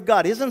the word of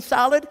God isn't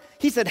solid?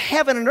 He said,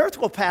 heaven and earth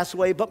will pass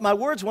away, but my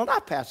words will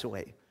not pass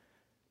away.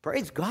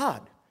 Praise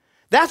God.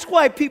 That's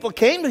why people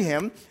came to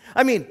him.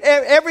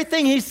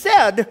 Everything he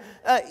said,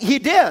 he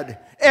did.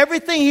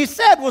 Everything he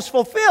said was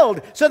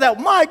fulfilled. So that,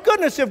 my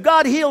goodness, if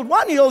God healed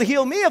one, he'll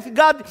heal me. If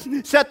God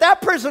set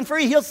that person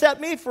free, he'll set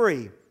me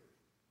free.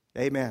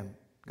 Amen.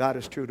 God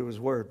is true to his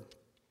word.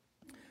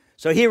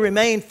 So he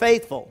remained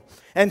faithful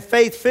and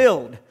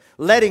faith-filled.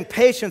 letting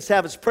patience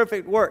have its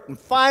perfect work. And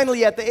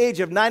finally, at the age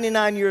of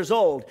 99 years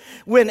old,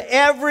 when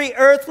every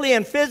earthly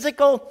and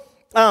physical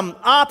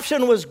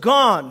option was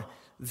gone,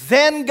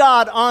 then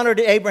God honored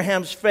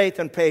Abraham's faith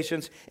and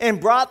patience and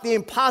brought the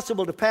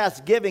impossible to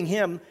pass, giving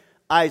him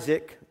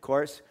Isaac. Of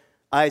course,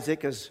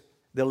 Isaac is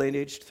the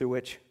lineage through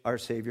which our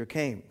Savior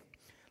came.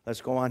 Let's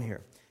go on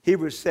here.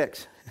 Hebrews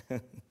 6.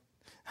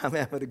 I'm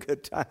having a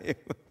good time.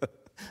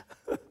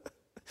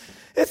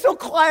 It's so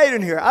quiet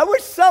in here. I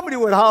wish somebody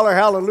would holler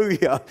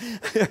hallelujah.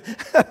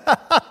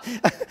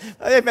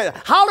 Amen.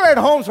 Holler at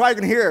home so I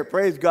can hear it.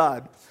 Praise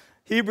God.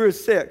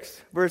 Hebrews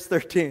 6, verse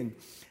 13.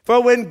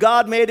 For when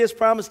God made his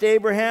promise to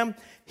Abraham,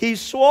 he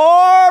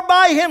swore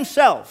by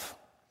himself,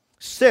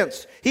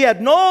 since he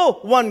had no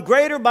one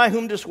greater by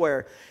whom to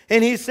swear.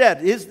 And he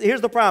said,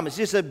 here's the promise.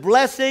 He said,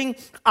 blessing,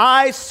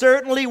 I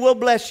certainly will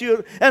bless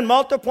you. And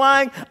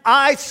multiplying,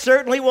 I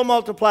certainly will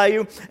multiply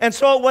you. And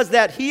so it was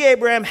that he,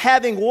 Abraham,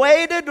 having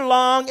waited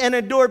long and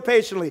endured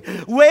patiently,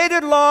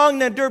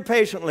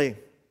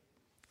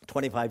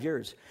 25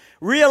 years,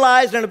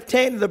 realized and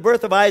obtained the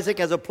birth of Isaac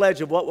as a pledge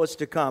of what was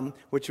to come,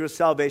 which was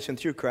salvation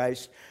through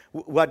Christ,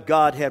 what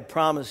God had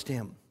promised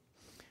him.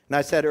 And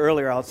I said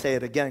earlier, I'll say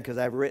it again because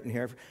I've written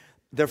here,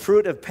 the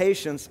fruit of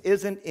patience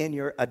isn't in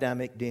your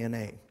Adamic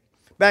DNA.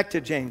 Back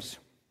to James.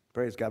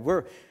 Praise God.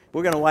 We're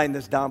going to wind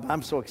this down, but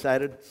I'm so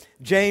excited.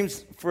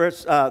 James,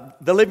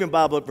 the Living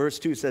Bible at verse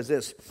 2 says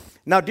this.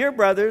 Now, dear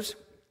brothers,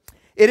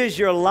 it is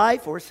your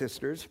life, or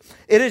sisters,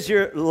 is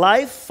your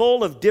life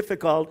full of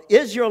difficulties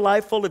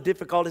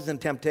and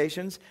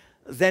temptations?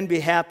 Then be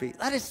happy.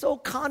 That is so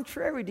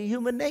contrary to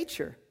human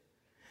nature.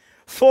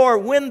 For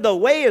when the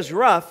way is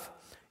rough,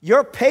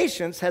 your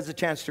patience has a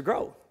chance to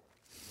grow.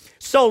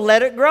 So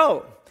let it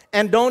grow,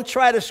 and don't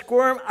try to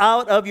squirm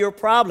out of your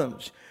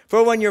problems.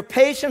 For when your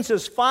patience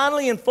is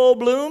finally in full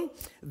bloom,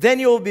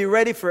 then you will be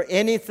ready for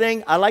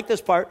anything, I like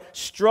this part,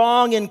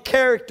 strong in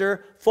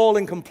character, full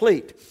and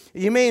complete.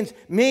 It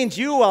means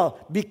you will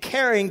be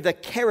carrying the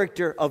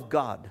character of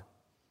God.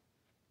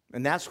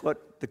 And that's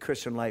what the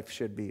Christian life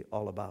should be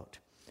all about.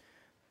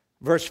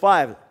 Verse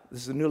 5, this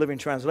is the New Living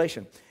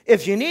Translation.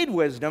 If you need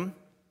wisdom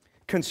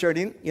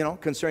concerning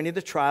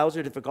the trials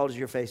or difficulties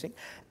you're facing,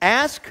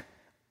 ask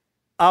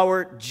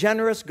our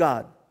generous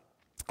God,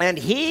 and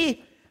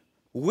he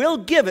will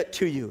give it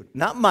to you.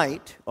 Not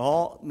might.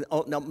 Oh,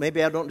 no,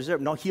 maybe I don't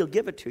deserve it. No, he'll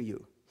give it to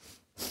you.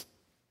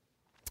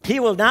 He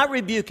will not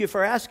rebuke you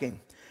for asking.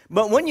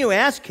 But when you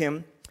ask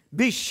him,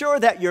 be sure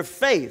that your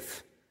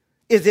faith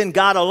is in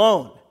God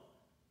alone.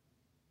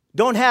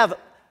 Don't have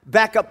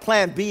backup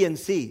plan B and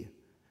C.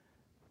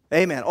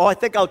 Amen. Oh, I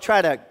think I'll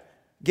try to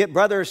get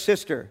brother or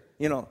sister,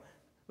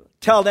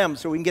 tell them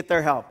so we can get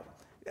their help.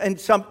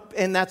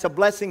 And that's a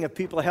blessing if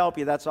people help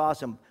you. That's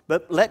awesome.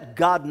 But let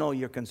God know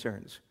your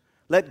concerns.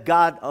 Let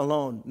God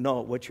alone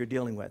know what you're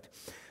dealing with.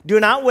 Do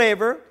not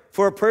waver,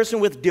 for a person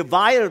with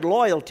divided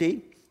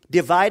loyalty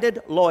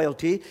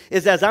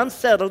is as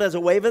unsettled as a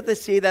wave of the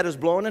sea that is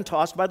blown and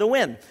tossed by the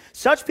wind.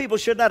 Such people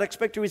should not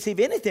expect to receive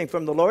anything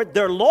from the Lord.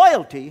 Their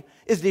loyalty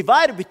is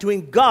divided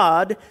between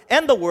God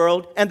and the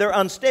world, and they're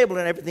unstable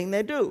in everything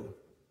they do.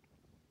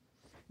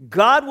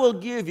 God will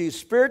give you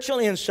spiritual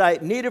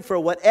insight needed for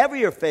whatever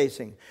you're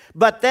facing,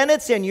 but then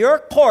it's in your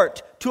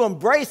court to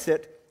embrace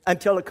it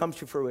until it comes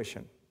to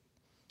fruition.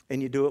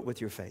 And you do it with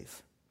your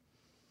faith.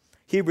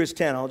 Hebrews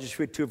 10, I'll just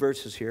read 2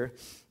 verses here.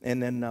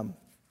 And then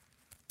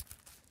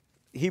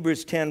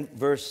Hebrews 10,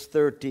 verse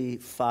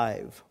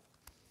 35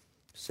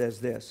 says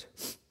this.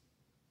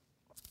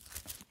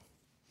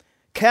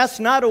 Cast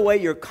not away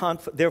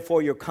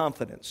therefore your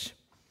confidence,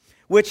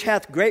 which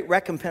hath great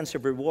recompense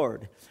of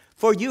reward.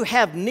 For you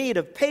have need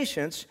of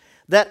patience,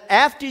 that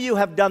after you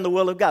have done the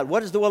will of God.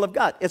 What is the will of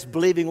God? It's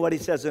believing what he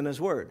says in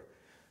his word.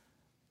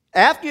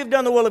 After you've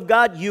done the will of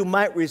God, you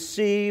might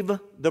receive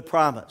the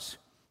promise.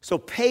 So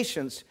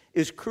patience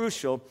is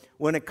crucial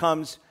when it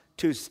comes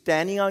to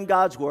standing on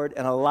God's word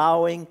and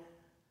allowing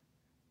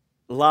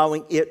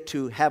it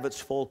to have its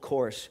full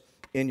course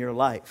in your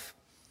life.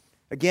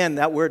 Again,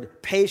 that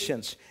word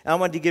patience. I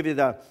wanted to give you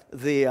the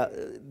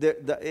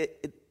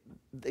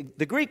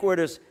Greek word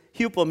is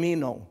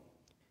hupomeno.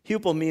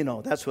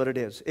 Hupomeno, that's what it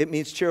is. It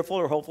means cheerful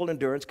or hopeful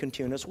endurance,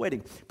 continuous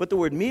waiting. But the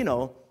word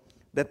meno,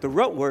 that the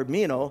root word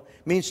meno,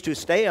 means to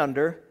stay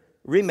under,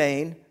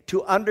 remain,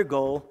 to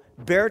undergo,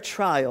 bear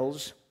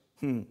trials,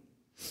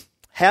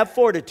 have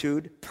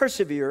fortitude,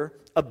 persevere,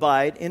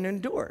 abide, and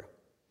endure.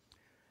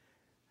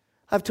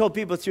 I've told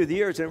people through the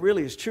years, and it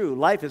really is true,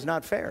 life is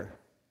not fair,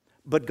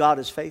 but God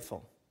is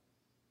faithful.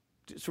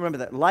 Just remember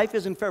that. Life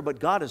isn't fair, but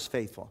God is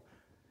faithful.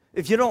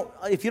 If you don't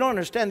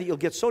understand that, you'll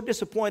get so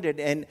disappointed,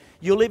 and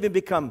you'll even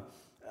become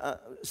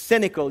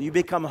cynical, you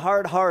become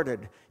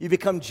hard-hearted, you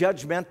become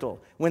judgmental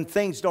when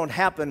things don't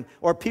happen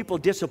or people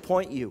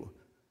disappoint you.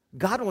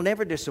 God will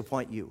never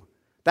disappoint you.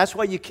 That's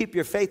why you keep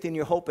your faith and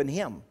your hope in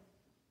him.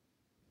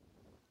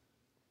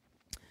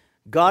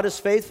 God is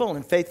faithful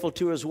and faithful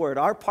to his word.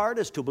 Our part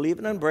is to believe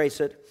and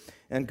embrace it,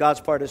 and God's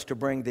part is to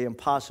bring the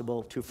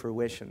impossible to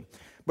fruition.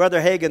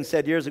 Brother Hagin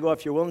said years ago,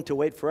 if you're willing to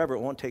wait forever, it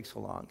won't take so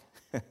long.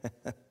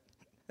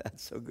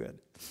 That's so good.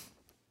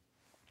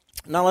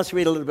 Now let's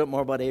read a little bit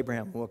more about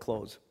Abraham and we'll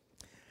close.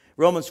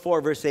 Romans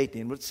 4, verse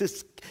 18.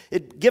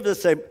 It gives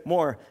us a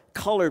more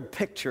colored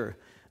picture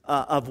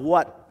of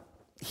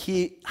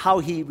how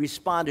he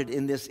responded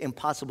in this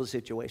impossible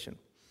situation.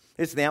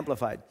 It's the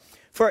Amplified.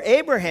 For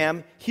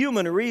Abraham,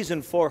 human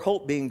reason for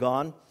hope being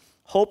gone,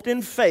 hoped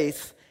in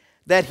faith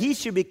that he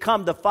should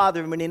become the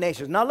father of many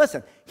nations. Now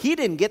listen, he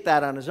didn't get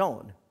that on his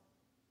own.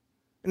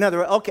 In other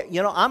words, okay,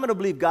 I'm going to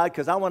believe God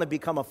because I want to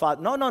become a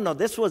father. No.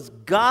 This was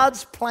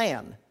God's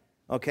plan,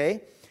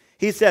 okay?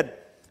 He said,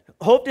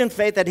 hoped in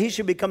faith that he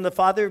should become the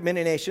father of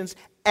many nations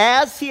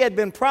as he had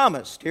been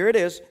promised. Here it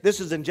is.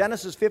 This is in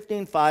Genesis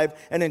 15:5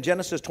 and in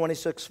Genesis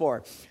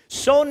 26:4.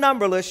 So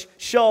numberless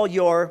shall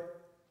your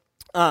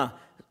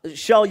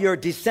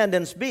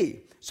descendants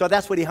be. So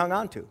that's what he hung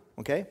on to,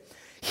 okay?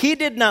 He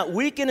did not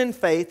weaken in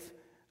faith.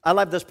 I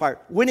love this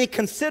part. When he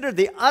considered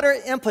the utter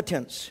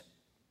impotence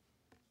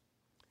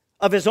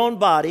of his own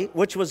body,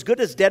 which was good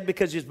as dead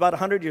because he was about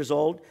 100 years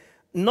old,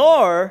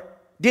 nor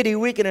did he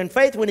weaken in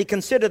faith when he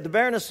considered the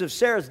barrenness of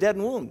Sarah's dead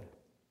womb.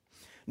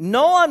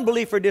 No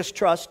unbelief or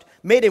distrust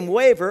made him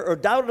waver or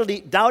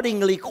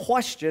doubtingly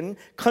question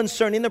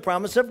concerning the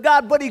promise of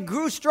God, but he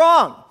grew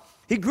strong.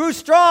 He grew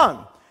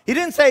strong. He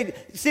didn't say,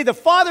 see, the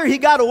farther he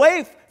got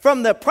away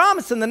from the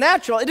promise in the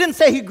natural, it didn't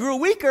say he grew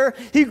weaker,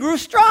 he grew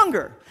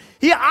stronger.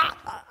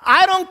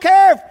 I don't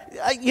care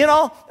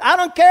I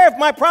don't care if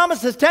my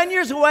promise is 10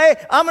 years away,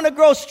 I'm going to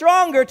grow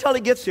stronger till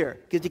he gets here.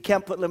 Because you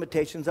can't put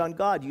limitations on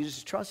God. You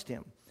just trust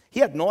him. He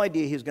had no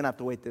idea he was going to have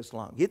to wait this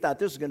long. He thought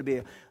this is going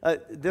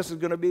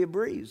to be a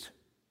breeze.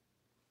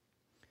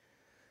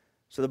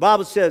 So the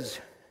Bible says,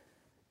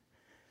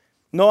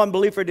 no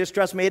unbelief or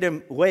distrust made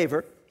him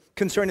waver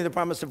concerning the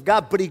promise of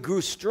God, but he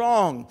grew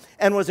strong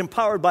and was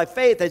empowered by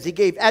faith as he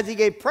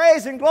gave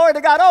praise and glory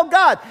to God. Oh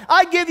God,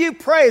 I give you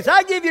praise.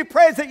 I give you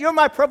praise that you're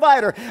my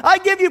provider. I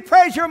give you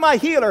praise, you're my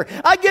healer.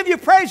 I give you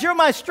praise, you're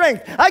my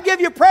strength. I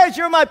give you praise,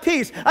 you're my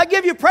peace. I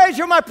give you praise,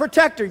 you're my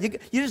protector. You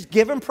just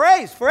give him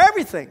praise for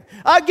everything.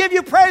 I give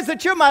you praise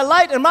that you're my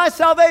light and my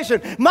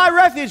salvation, my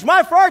refuge,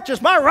 my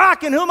fortress, my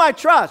rock in whom I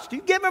trust.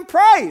 You give him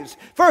praise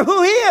for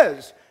who he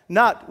is,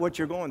 not what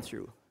you're going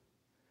through.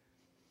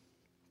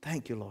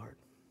 Thank you, Lord.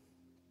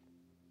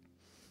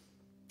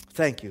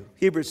 Thank you.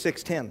 Hebrews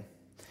 6:10.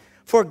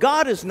 For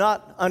God is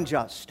not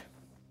unjust.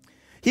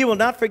 He will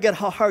not forget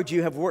how hard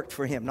you have worked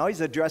for him. Now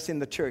he's addressing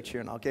the church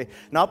here now, okay?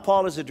 Now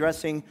Paul is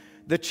addressing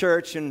the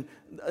church and,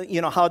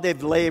 how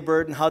they've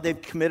labored and how they've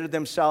committed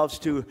themselves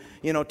to,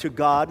 to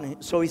God.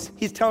 And so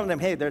he's telling them,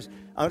 hey,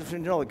 I want you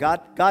to know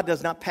God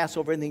does not pass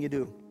over anything you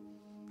do.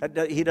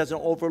 He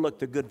doesn't overlook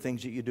the good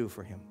things that you do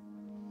for him.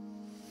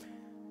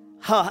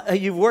 How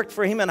you've worked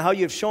for him and how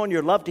you've shown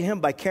your love to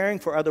him by caring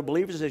for other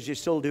believers as you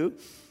still do.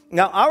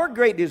 Now, our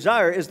great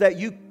desire is that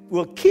you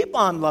will keep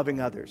on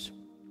loving others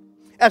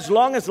as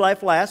long as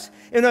life lasts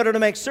in order to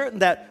make certain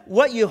that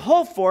what you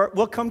hope for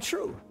will come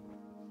true.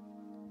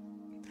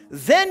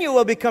 Then you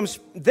won't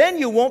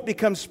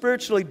become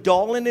spiritually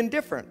dull and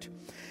indifferent.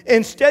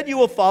 Instead, you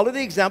will follow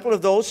the example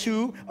of those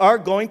who are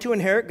going to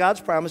inherit God's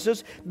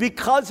promises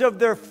because of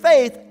their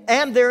faith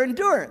and their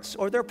endurance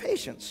or their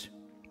patience.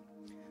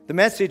 The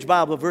Message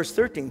Bible, verse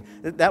 13,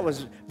 that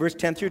was verse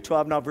 10 through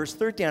 12. Now, verse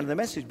 13 of the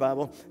Message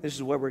Bible, this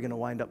is where we're going to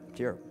wind up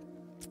here.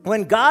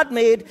 When God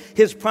made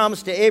his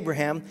promise to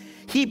Abraham,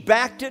 he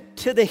backed it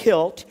to the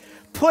hilt,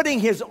 putting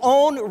his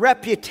own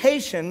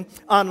reputation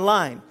on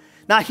line.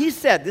 Now, he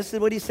said, this is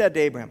what he said to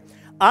Abraham,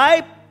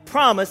 I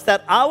promise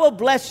that I will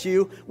bless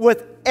you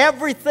with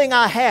everything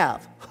I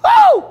have.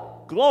 Woo!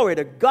 Glory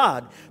to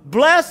God.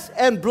 Bless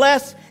and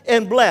bless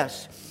and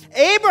bless.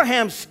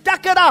 Abraham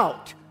stuck it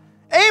out.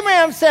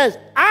 Abraham says,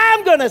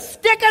 I'm going to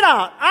stick it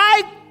out.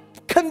 I'm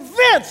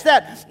convinced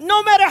that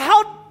no matter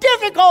how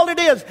difficult it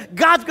is,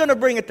 God's going to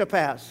bring it to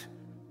pass.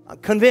 I'm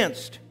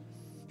convinced.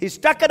 He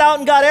stuck it out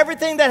and got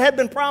everything that had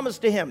been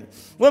promised to him.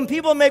 When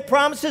people make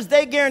promises,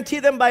 they guarantee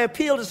them by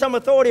appeal to some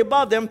authority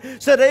above them,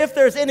 so that if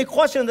there's any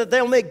question that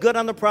they'll make good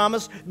on the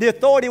promise, the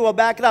authority will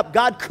back it up.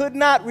 God could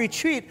not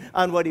retreat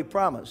on what he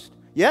promised.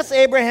 Yes,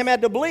 Abraham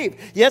had to believe.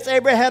 Yes,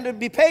 Abraham had to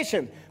be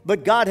patient.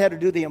 But God had to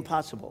do the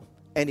impossible,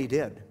 and he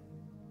did.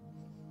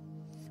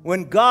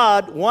 When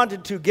God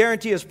wanted to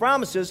guarantee his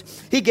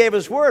promises, he gave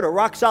his word, a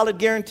rock-solid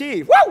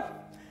guarantee. Woo!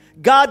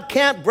 God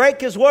can't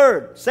break his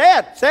word. Say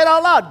it. Say it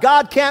out loud.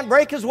 God can't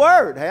break his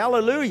word.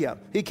 Hallelujah.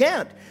 He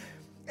can't.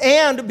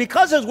 And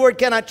because his word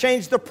cannot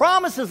change, the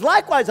promise is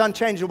likewise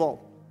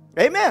unchangeable.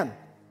 Amen.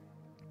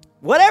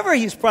 Whatever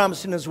he's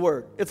promised in his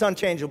word, it's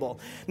unchangeable.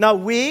 Now,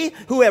 we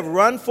who have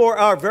run for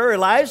our very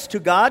lives to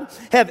God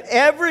have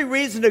every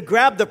reason to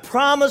grab the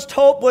promised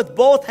hope with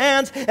both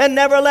hands and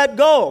never let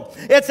go.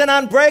 It's an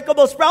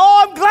unbreakable spirit.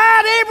 Oh, I'm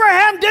glad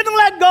Abraham didn't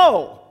let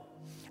go.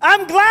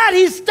 I'm glad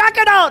he stuck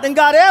it out and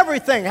got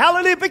everything.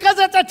 Hallelujah. Because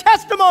it's a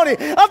testimony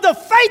of the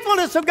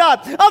faithfulness of God,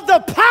 of the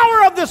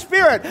power of the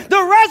Spirit.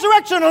 The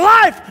resurrection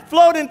life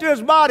flowed into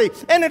his body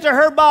and into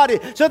her body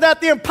so that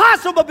the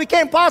impossible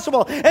became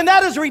possible. And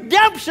that is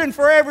redemption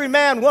for every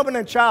man, woman,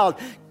 and child.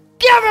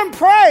 Give him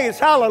praise.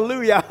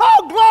 Hallelujah.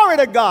 Oh, glory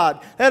to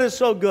God. That is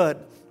so good.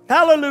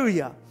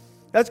 Hallelujah.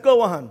 Let's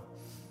go on.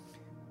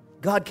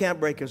 God can't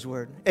break his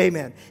word.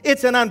 Amen.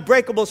 It's an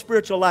unbreakable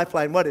spiritual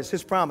lifeline. What is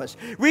his promise?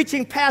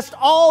 Reaching past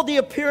all the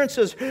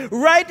appearances,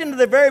 right into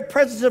the very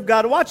presence of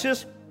God. Watch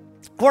this.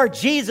 Where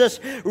Jesus,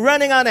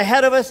 running on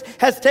ahead of us,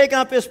 has taken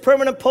up his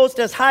permanent post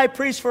as high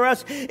priest for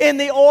us in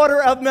the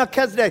order of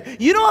Melchizedek.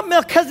 You know what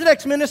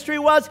Melchizedek's ministry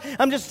was?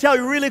 I'm just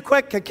telling you really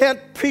quick. I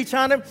can't preach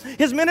on him.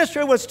 His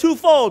ministry was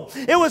twofold.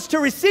 It was to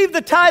receive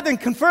the tithe and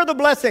confer the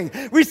blessing.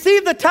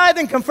 Receive the tithe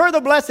and confer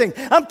the blessing.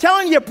 I'm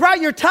telling you, you brought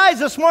your tithes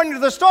this morning to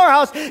the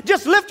storehouse.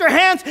 Just lift your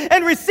hands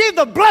and receive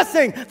the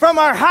blessing from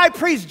our high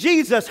priest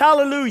Jesus.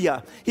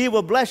 Hallelujah. He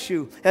will bless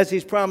you as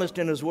he's promised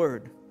in his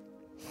word.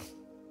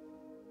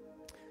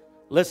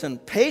 Listen,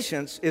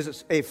 patience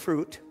is a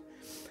fruit,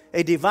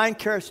 a divine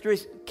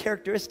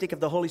characteristic of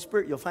the Holy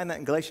Spirit. You'll find that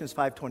in Galatians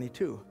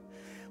 5:22.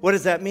 What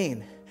does that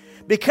mean?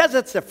 Because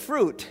it's a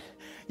fruit,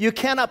 you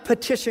cannot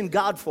petition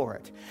God for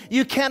it.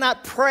 You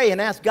cannot pray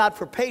and ask God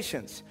for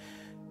patience.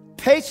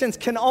 Patience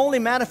can only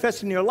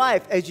manifest in your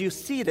life as you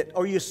seed it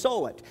or you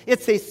sow it.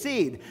 It's a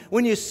seed.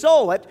 When you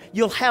sow it,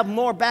 you'll have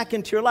more back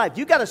into your life.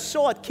 You got to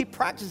sow it, keep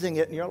practicing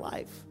it in your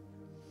life,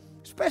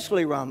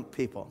 especially around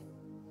people.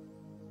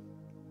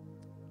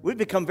 We've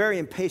become very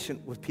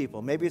impatient with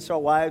people. Maybe it's our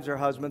wives, our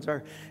husbands,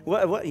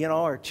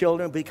 our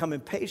children become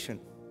impatient.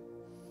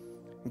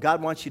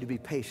 God wants you to be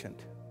patient.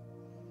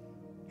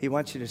 He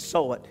wants you to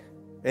sow it.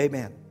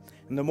 Amen.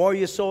 And the more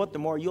you sow it, the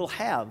more you'll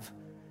have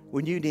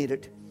when you need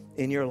it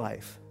in your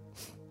life.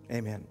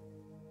 Amen.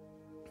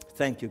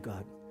 Thank you,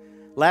 God.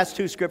 Last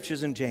two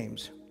scriptures in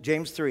James.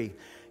 James 3.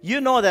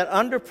 You know that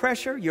under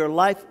pressure,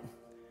 your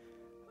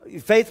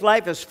faith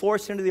life is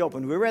forced into the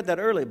open. We read that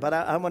earlier, but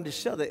I wanted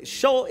to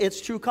show its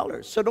true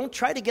colors. So don't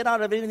try to get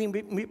out of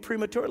anything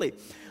prematurely.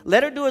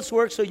 Let it do its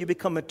work so you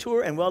become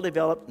mature and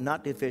well-developed,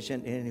 not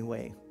deficient in any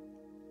way.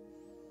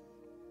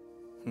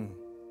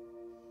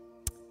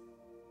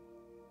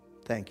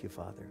 Thank you,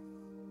 Father.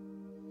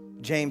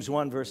 James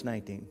 1, verse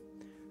 19.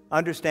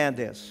 Understand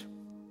this.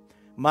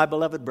 My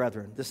beloved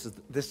brethren, this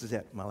is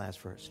it, my last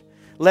verse.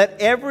 Let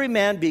every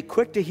man be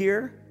quick to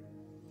hear,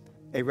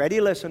 a ready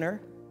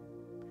listener,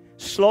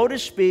 slow to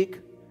speak,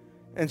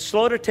 and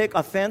slow to take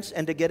offense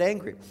and to get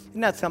angry.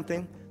 Isn't that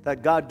something?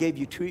 That God gave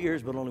you 2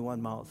 ears but only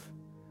one mouth.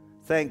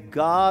 Thank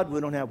God we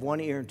don't have 1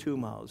 ear and 2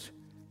 mouths.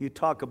 You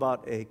talk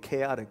about a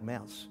chaotic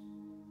mess.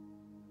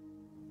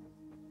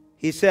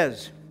 He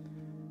says,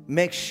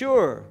 make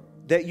sure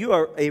that you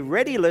are a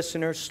ready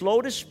listener,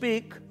 slow to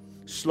speak,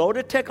 slow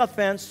to take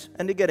offense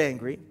and to get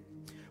angry.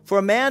 For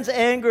a man's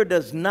anger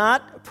does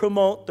not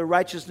promote the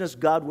righteousness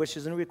God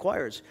wishes and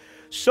requires.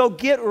 So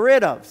get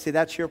rid of, see,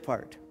 that's your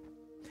part.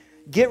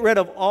 Get rid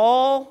of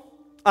all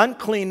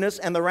uncleanness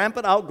and the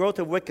rampant outgrowth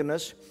of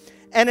wickedness,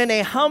 and in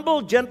a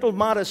humble, gentle,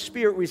 modest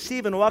spirit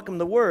receive and welcome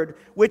the word,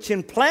 which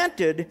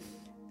implanted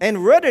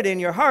and rooted in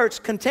your hearts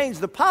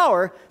contains the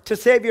power to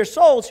save your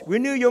souls,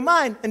 renew your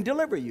mind, and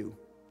deliver you.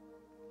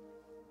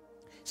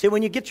 See,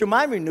 when you get your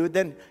mind renewed,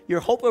 then your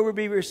hope will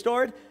be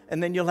restored,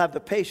 and then you'll have the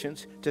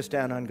patience to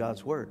stand on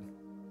God's word.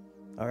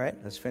 All right,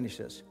 let's finish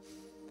this.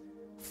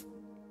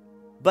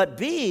 But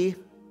be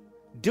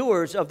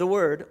doers of the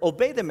word,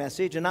 obey the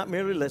message, and not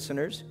merely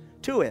listeners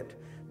to it,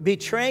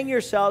 betraying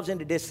yourselves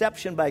into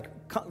deception by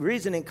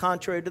reasoning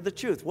contrary to the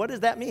truth. What does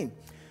that mean?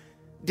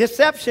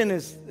 Deception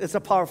is a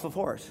powerful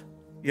force.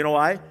 You know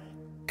why?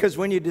 Because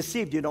when you're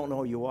deceived, you don't know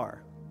who you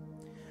are.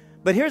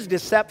 But here's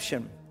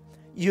deception.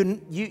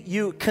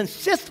 You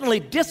consistently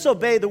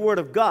disobey the word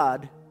of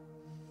God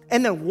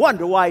and then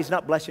wonder why he's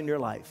not blessing your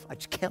life. I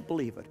just can't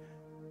believe it.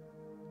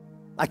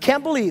 I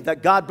can't believe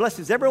that God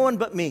blesses everyone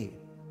but me.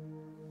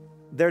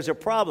 There's a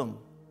problem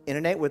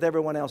innate with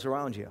everyone else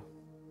around you.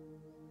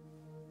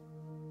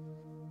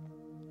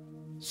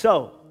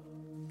 So,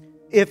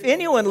 if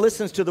anyone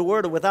listens to the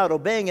word without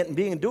obeying it and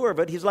being a doer of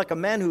it, he's like a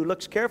man who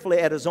looks carefully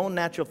at his own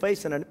natural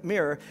face in a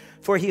mirror,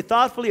 for he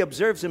thoughtfully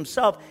observes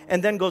himself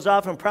and then goes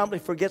off and promptly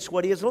forgets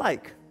what he is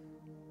like.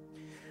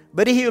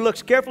 But he who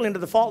looks carefully into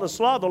the faultless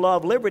law, the law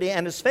of liberty,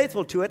 and is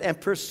faithful to it and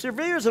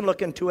perseveres in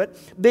looking to it,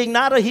 being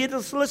not a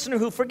heedless listener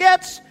who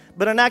forgets,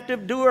 but an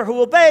active doer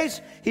who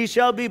obeys, he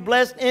shall be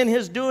blessed in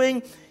his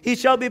doing. He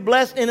shall be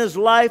blessed in his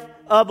life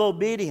of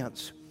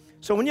obedience.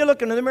 So when you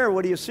look into the mirror,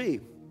 what do you see?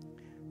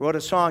 I wrote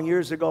a song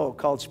years ago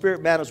called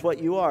Spirit Man is What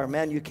You Are,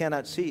 Man You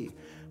Cannot See.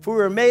 For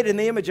we were made in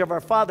the image of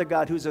our Father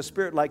God, who's a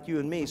spirit like you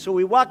and me. So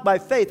we walk by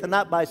faith and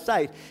not by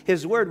sight.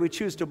 His word we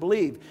choose to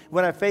believe.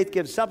 When our faith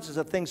gives substance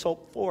of things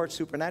hoped for,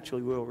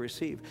 supernaturally we will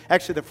receive.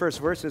 Actually, the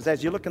first verse is,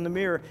 as you look in the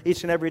mirror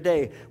each and every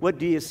day, what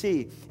do you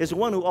see? Is the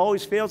one who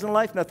always fails in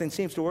life? Nothing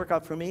seems to work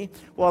out for me?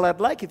 Well, I'd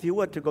like, if you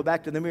would, to go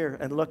back to the mirror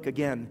and look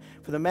again.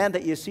 For the man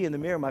that you see in the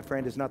mirror, my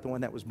friend, is not the one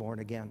that was born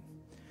again.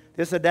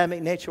 This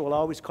Adamic nature will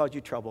always cause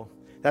you trouble.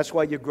 That's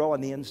why you grow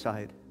on the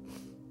inside.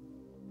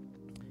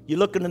 You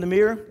look into the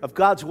mirror of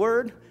God's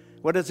word,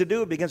 what does it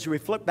do? It begins to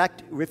reflect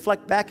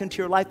back into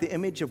your life the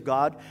image of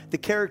God, the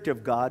character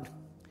of God,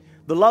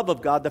 the love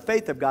of God, the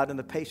faith of God, and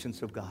the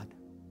patience of God.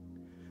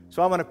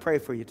 So I want to pray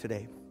for you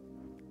today.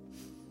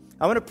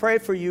 I want to pray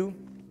for you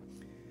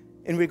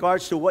in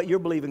regards to what you're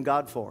believing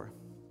God for.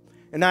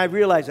 And I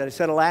realize that. I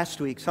said it last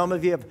week. Some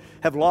of you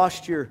have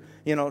lost your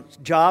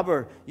job,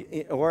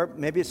 or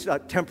maybe it's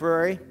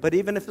temporary. But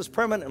even if it's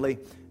permanently,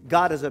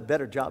 God has a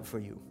better job for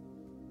you.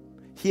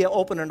 He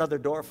opened another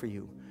door for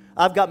you.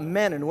 I've got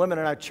men and women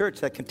in our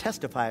church that can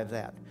testify of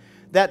that.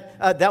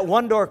 That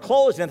one door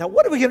closed, and I thought,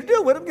 what are we going to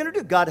do? What are we going to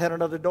do? God had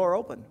another door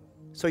open.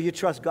 So you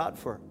trust God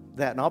for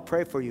that, and I'll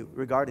pray for you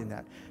regarding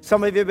that.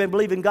 Some of you have been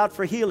believing God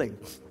for healing.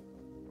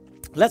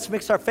 Let's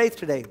mix our faith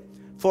today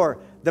for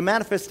the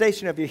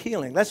manifestation of your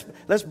healing. Let's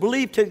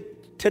believe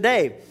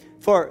today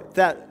for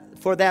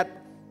that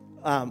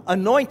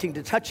anointing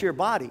to touch your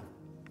body.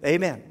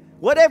 Amen.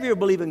 Whatever you're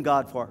believing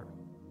God for,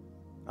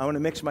 I want to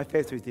mix my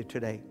faith with you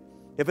today.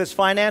 If it's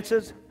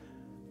finances,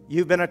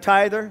 you've been a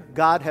tither,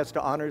 God has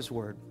to honor His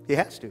word. He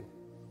has to.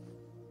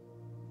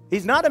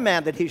 He's not a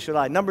man that He should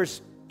lie.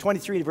 Numbers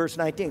 23, verse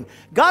 19.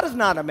 God is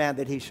not a man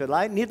that He should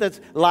lie, neither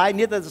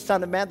is the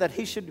Son of Man that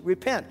He should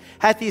repent.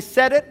 Hath He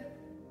said it?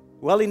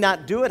 Will He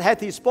not do it? Hath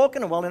He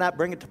spoken, and will He not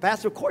bring it to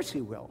pass? Of course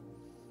He will.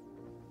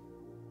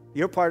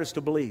 Your part is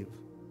to believe.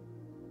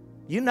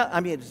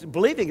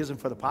 Believing isn't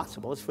for the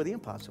possible, it's for the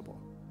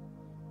impossible.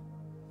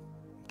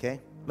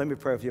 Okay? Let me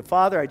pray with you.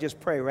 Father, I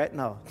just pray right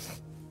now.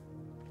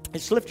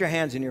 Just lift your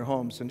hands in your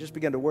homes and just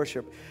begin to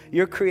worship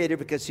your Creator,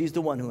 because He's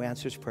the one who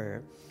answers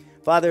prayer.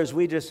 Father, as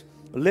we just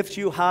lift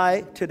you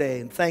high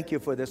today, and thank you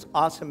for this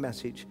awesome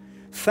message.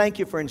 Thank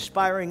you for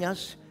inspiring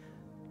us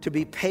to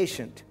be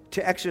patient,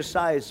 to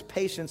exercise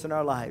patience in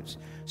our lives,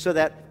 so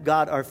that,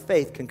 God, our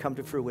faith can come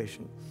to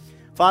fruition.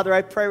 Father,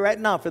 I pray right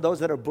now for those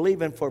that are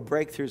believing for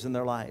breakthroughs in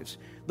their lives,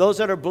 those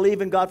that are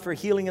believing, God, for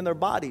healing in their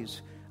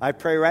bodies. I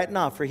pray right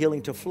now for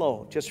healing to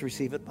flow. Just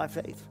receive it by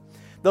faith.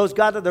 Those,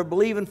 God, that are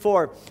believing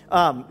for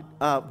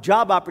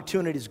job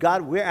opportunities,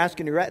 God, we're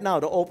asking you right now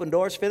to open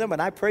doors for them. And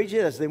I praise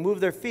you, as they move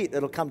their feet,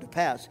 it'll come to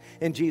pass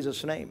in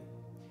Jesus' name.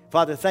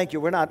 Father, thank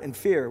you. We're not in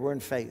fear. We're in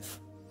faith.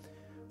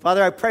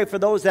 Father, I pray for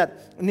those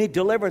that need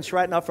deliverance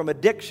right now from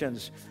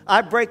addictions.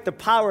 I break the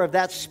power of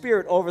that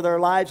spirit over their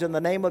lives in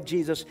the name of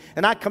Jesus.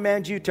 And I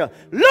command you to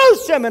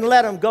loose them and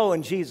let them go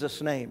in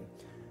Jesus' name.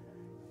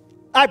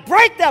 I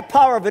break that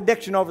power of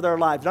addiction over their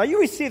lives. Now you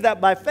receive that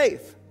by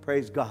faith.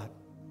 Praise God.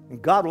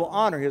 And God will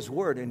honor His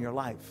word in your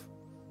life.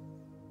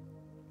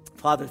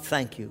 Father,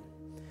 thank you.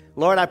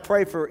 Lord, I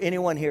pray for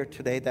anyone here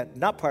today that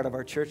not part of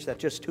our church, that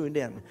just tuned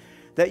in,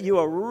 that you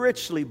will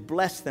richly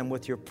bless them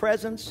with your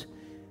presence,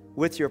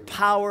 with your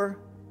power,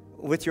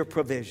 with your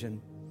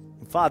provision.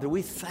 And Father,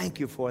 we thank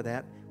you for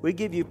that. We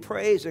give you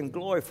praise and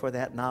glory for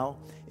that now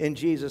in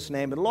Jesus'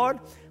 name. And Lord,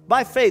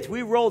 by faith,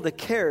 we roll the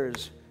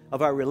cares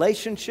of our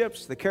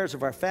relationships, the cares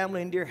of our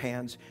family into your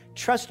hands,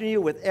 trusting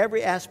you with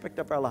every aspect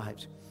of our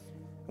lives.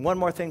 And one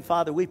more thing,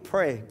 Father, we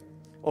pray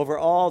over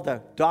all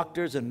the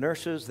doctors and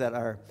nurses that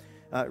are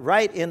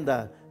right in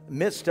the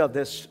midst of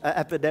this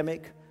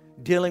epidemic,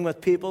 dealing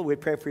with people. We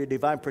pray for your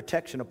divine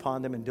protection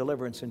upon them and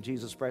deliverance in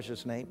Jesus'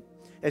 precious name.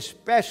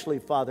 Especially,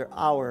 Father,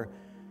 our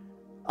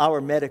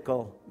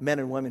medical men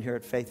and women here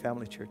at Faith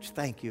Family Church.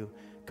 Thank you.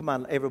 Come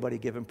on, everybody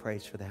give Him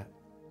praise for that.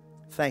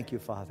 Thank you,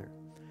 Father.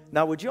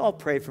 Now, would you all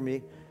pray for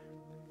me?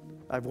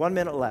 I have 1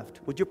 minute left.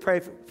 Would you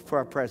pray for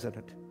our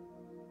president?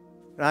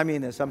 And I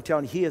mean this. I'm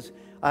telling you, he is,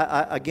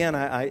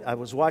 I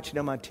was watching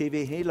him on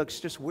TV, and he looks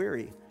just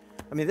weary.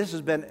 I mean, this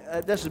has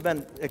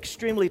been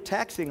extremely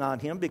taxing on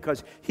him,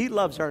 because he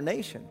loves our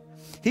nation.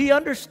 He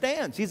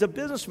understands. He's a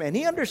businessman.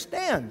 He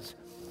understands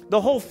the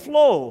whole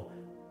flow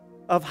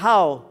of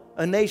how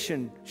a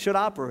nation should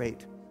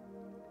operate.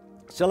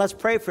 So let's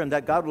pray for him,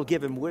 that God will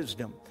give him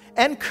wisdom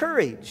and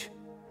courage,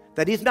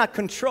 that he's not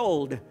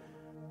controlled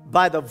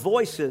by the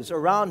voices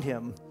around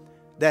him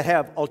that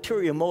have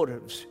ulterior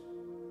motives.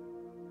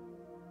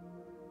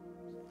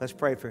 Let's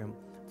pray for him.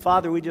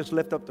 Father, we just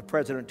lift up the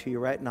president to you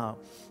right now.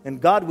 And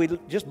God, we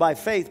just by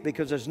faith,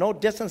 because there's no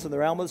distance in the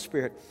realm of the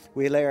Spirit,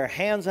 we lay our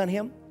hands on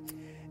him.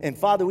 And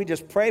Father, we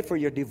just pray for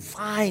your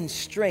divine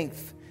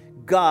strength,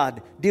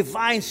 God,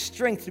 divine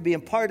strength to be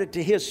imparted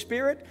to his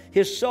spirit,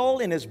 his soul,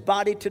 and his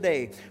body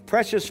today.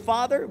 Precious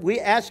Father,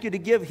 we ask you to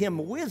give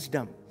him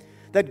wisdom,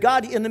 that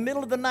God, in the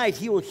middle of the night,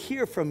 he will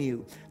hear from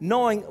you,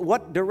 knowing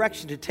what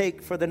direction to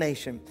take for the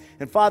nation.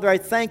 And Father, I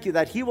thank you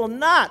that he will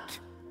not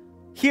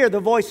hear the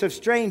voice of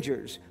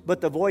strangers,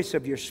 but the voice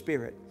of your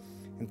Spirit.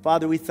 And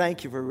Father, we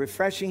thank you for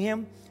refreshing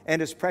him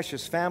and his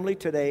precious family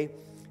today.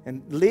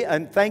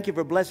 And thank you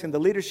for blessing the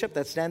leadership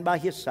that stand by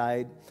his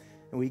side.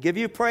 And we give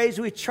you praise.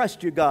 We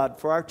trust you, God,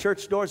 for our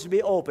church doors to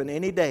be open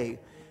any day.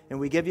 And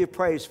we give you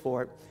praise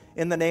for it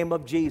in the name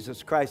of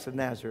Jesus Christ of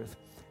Nazareth.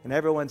 And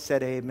everyone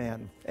said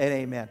amen and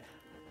amen.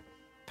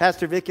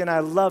 Pastor Vicki and I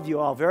love you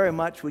all very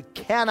much. We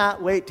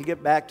cannot wait to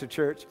get back to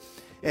church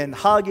and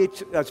hug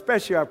each,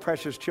 especially our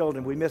precious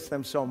children. We miss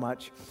them so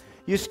much.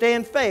 You stay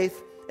in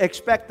faith.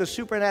 Expect the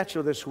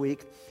supernatural this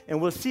week.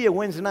 And we'll see you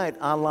Wednesday night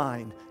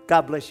online.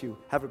 God bless you.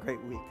 Have a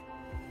great week.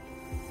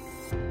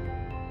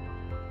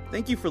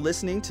 Thank you for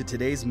listening to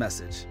today's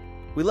message.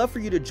 We'd love for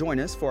you to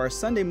join us for our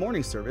Sunday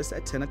morning service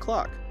at 10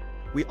 o'clock.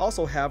 We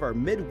also have our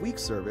midweek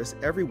service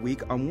every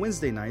week on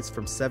Wednesday nights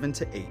from 7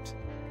 to 8.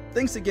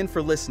 Thanks again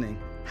for listening.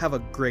 Have a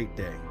great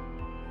day.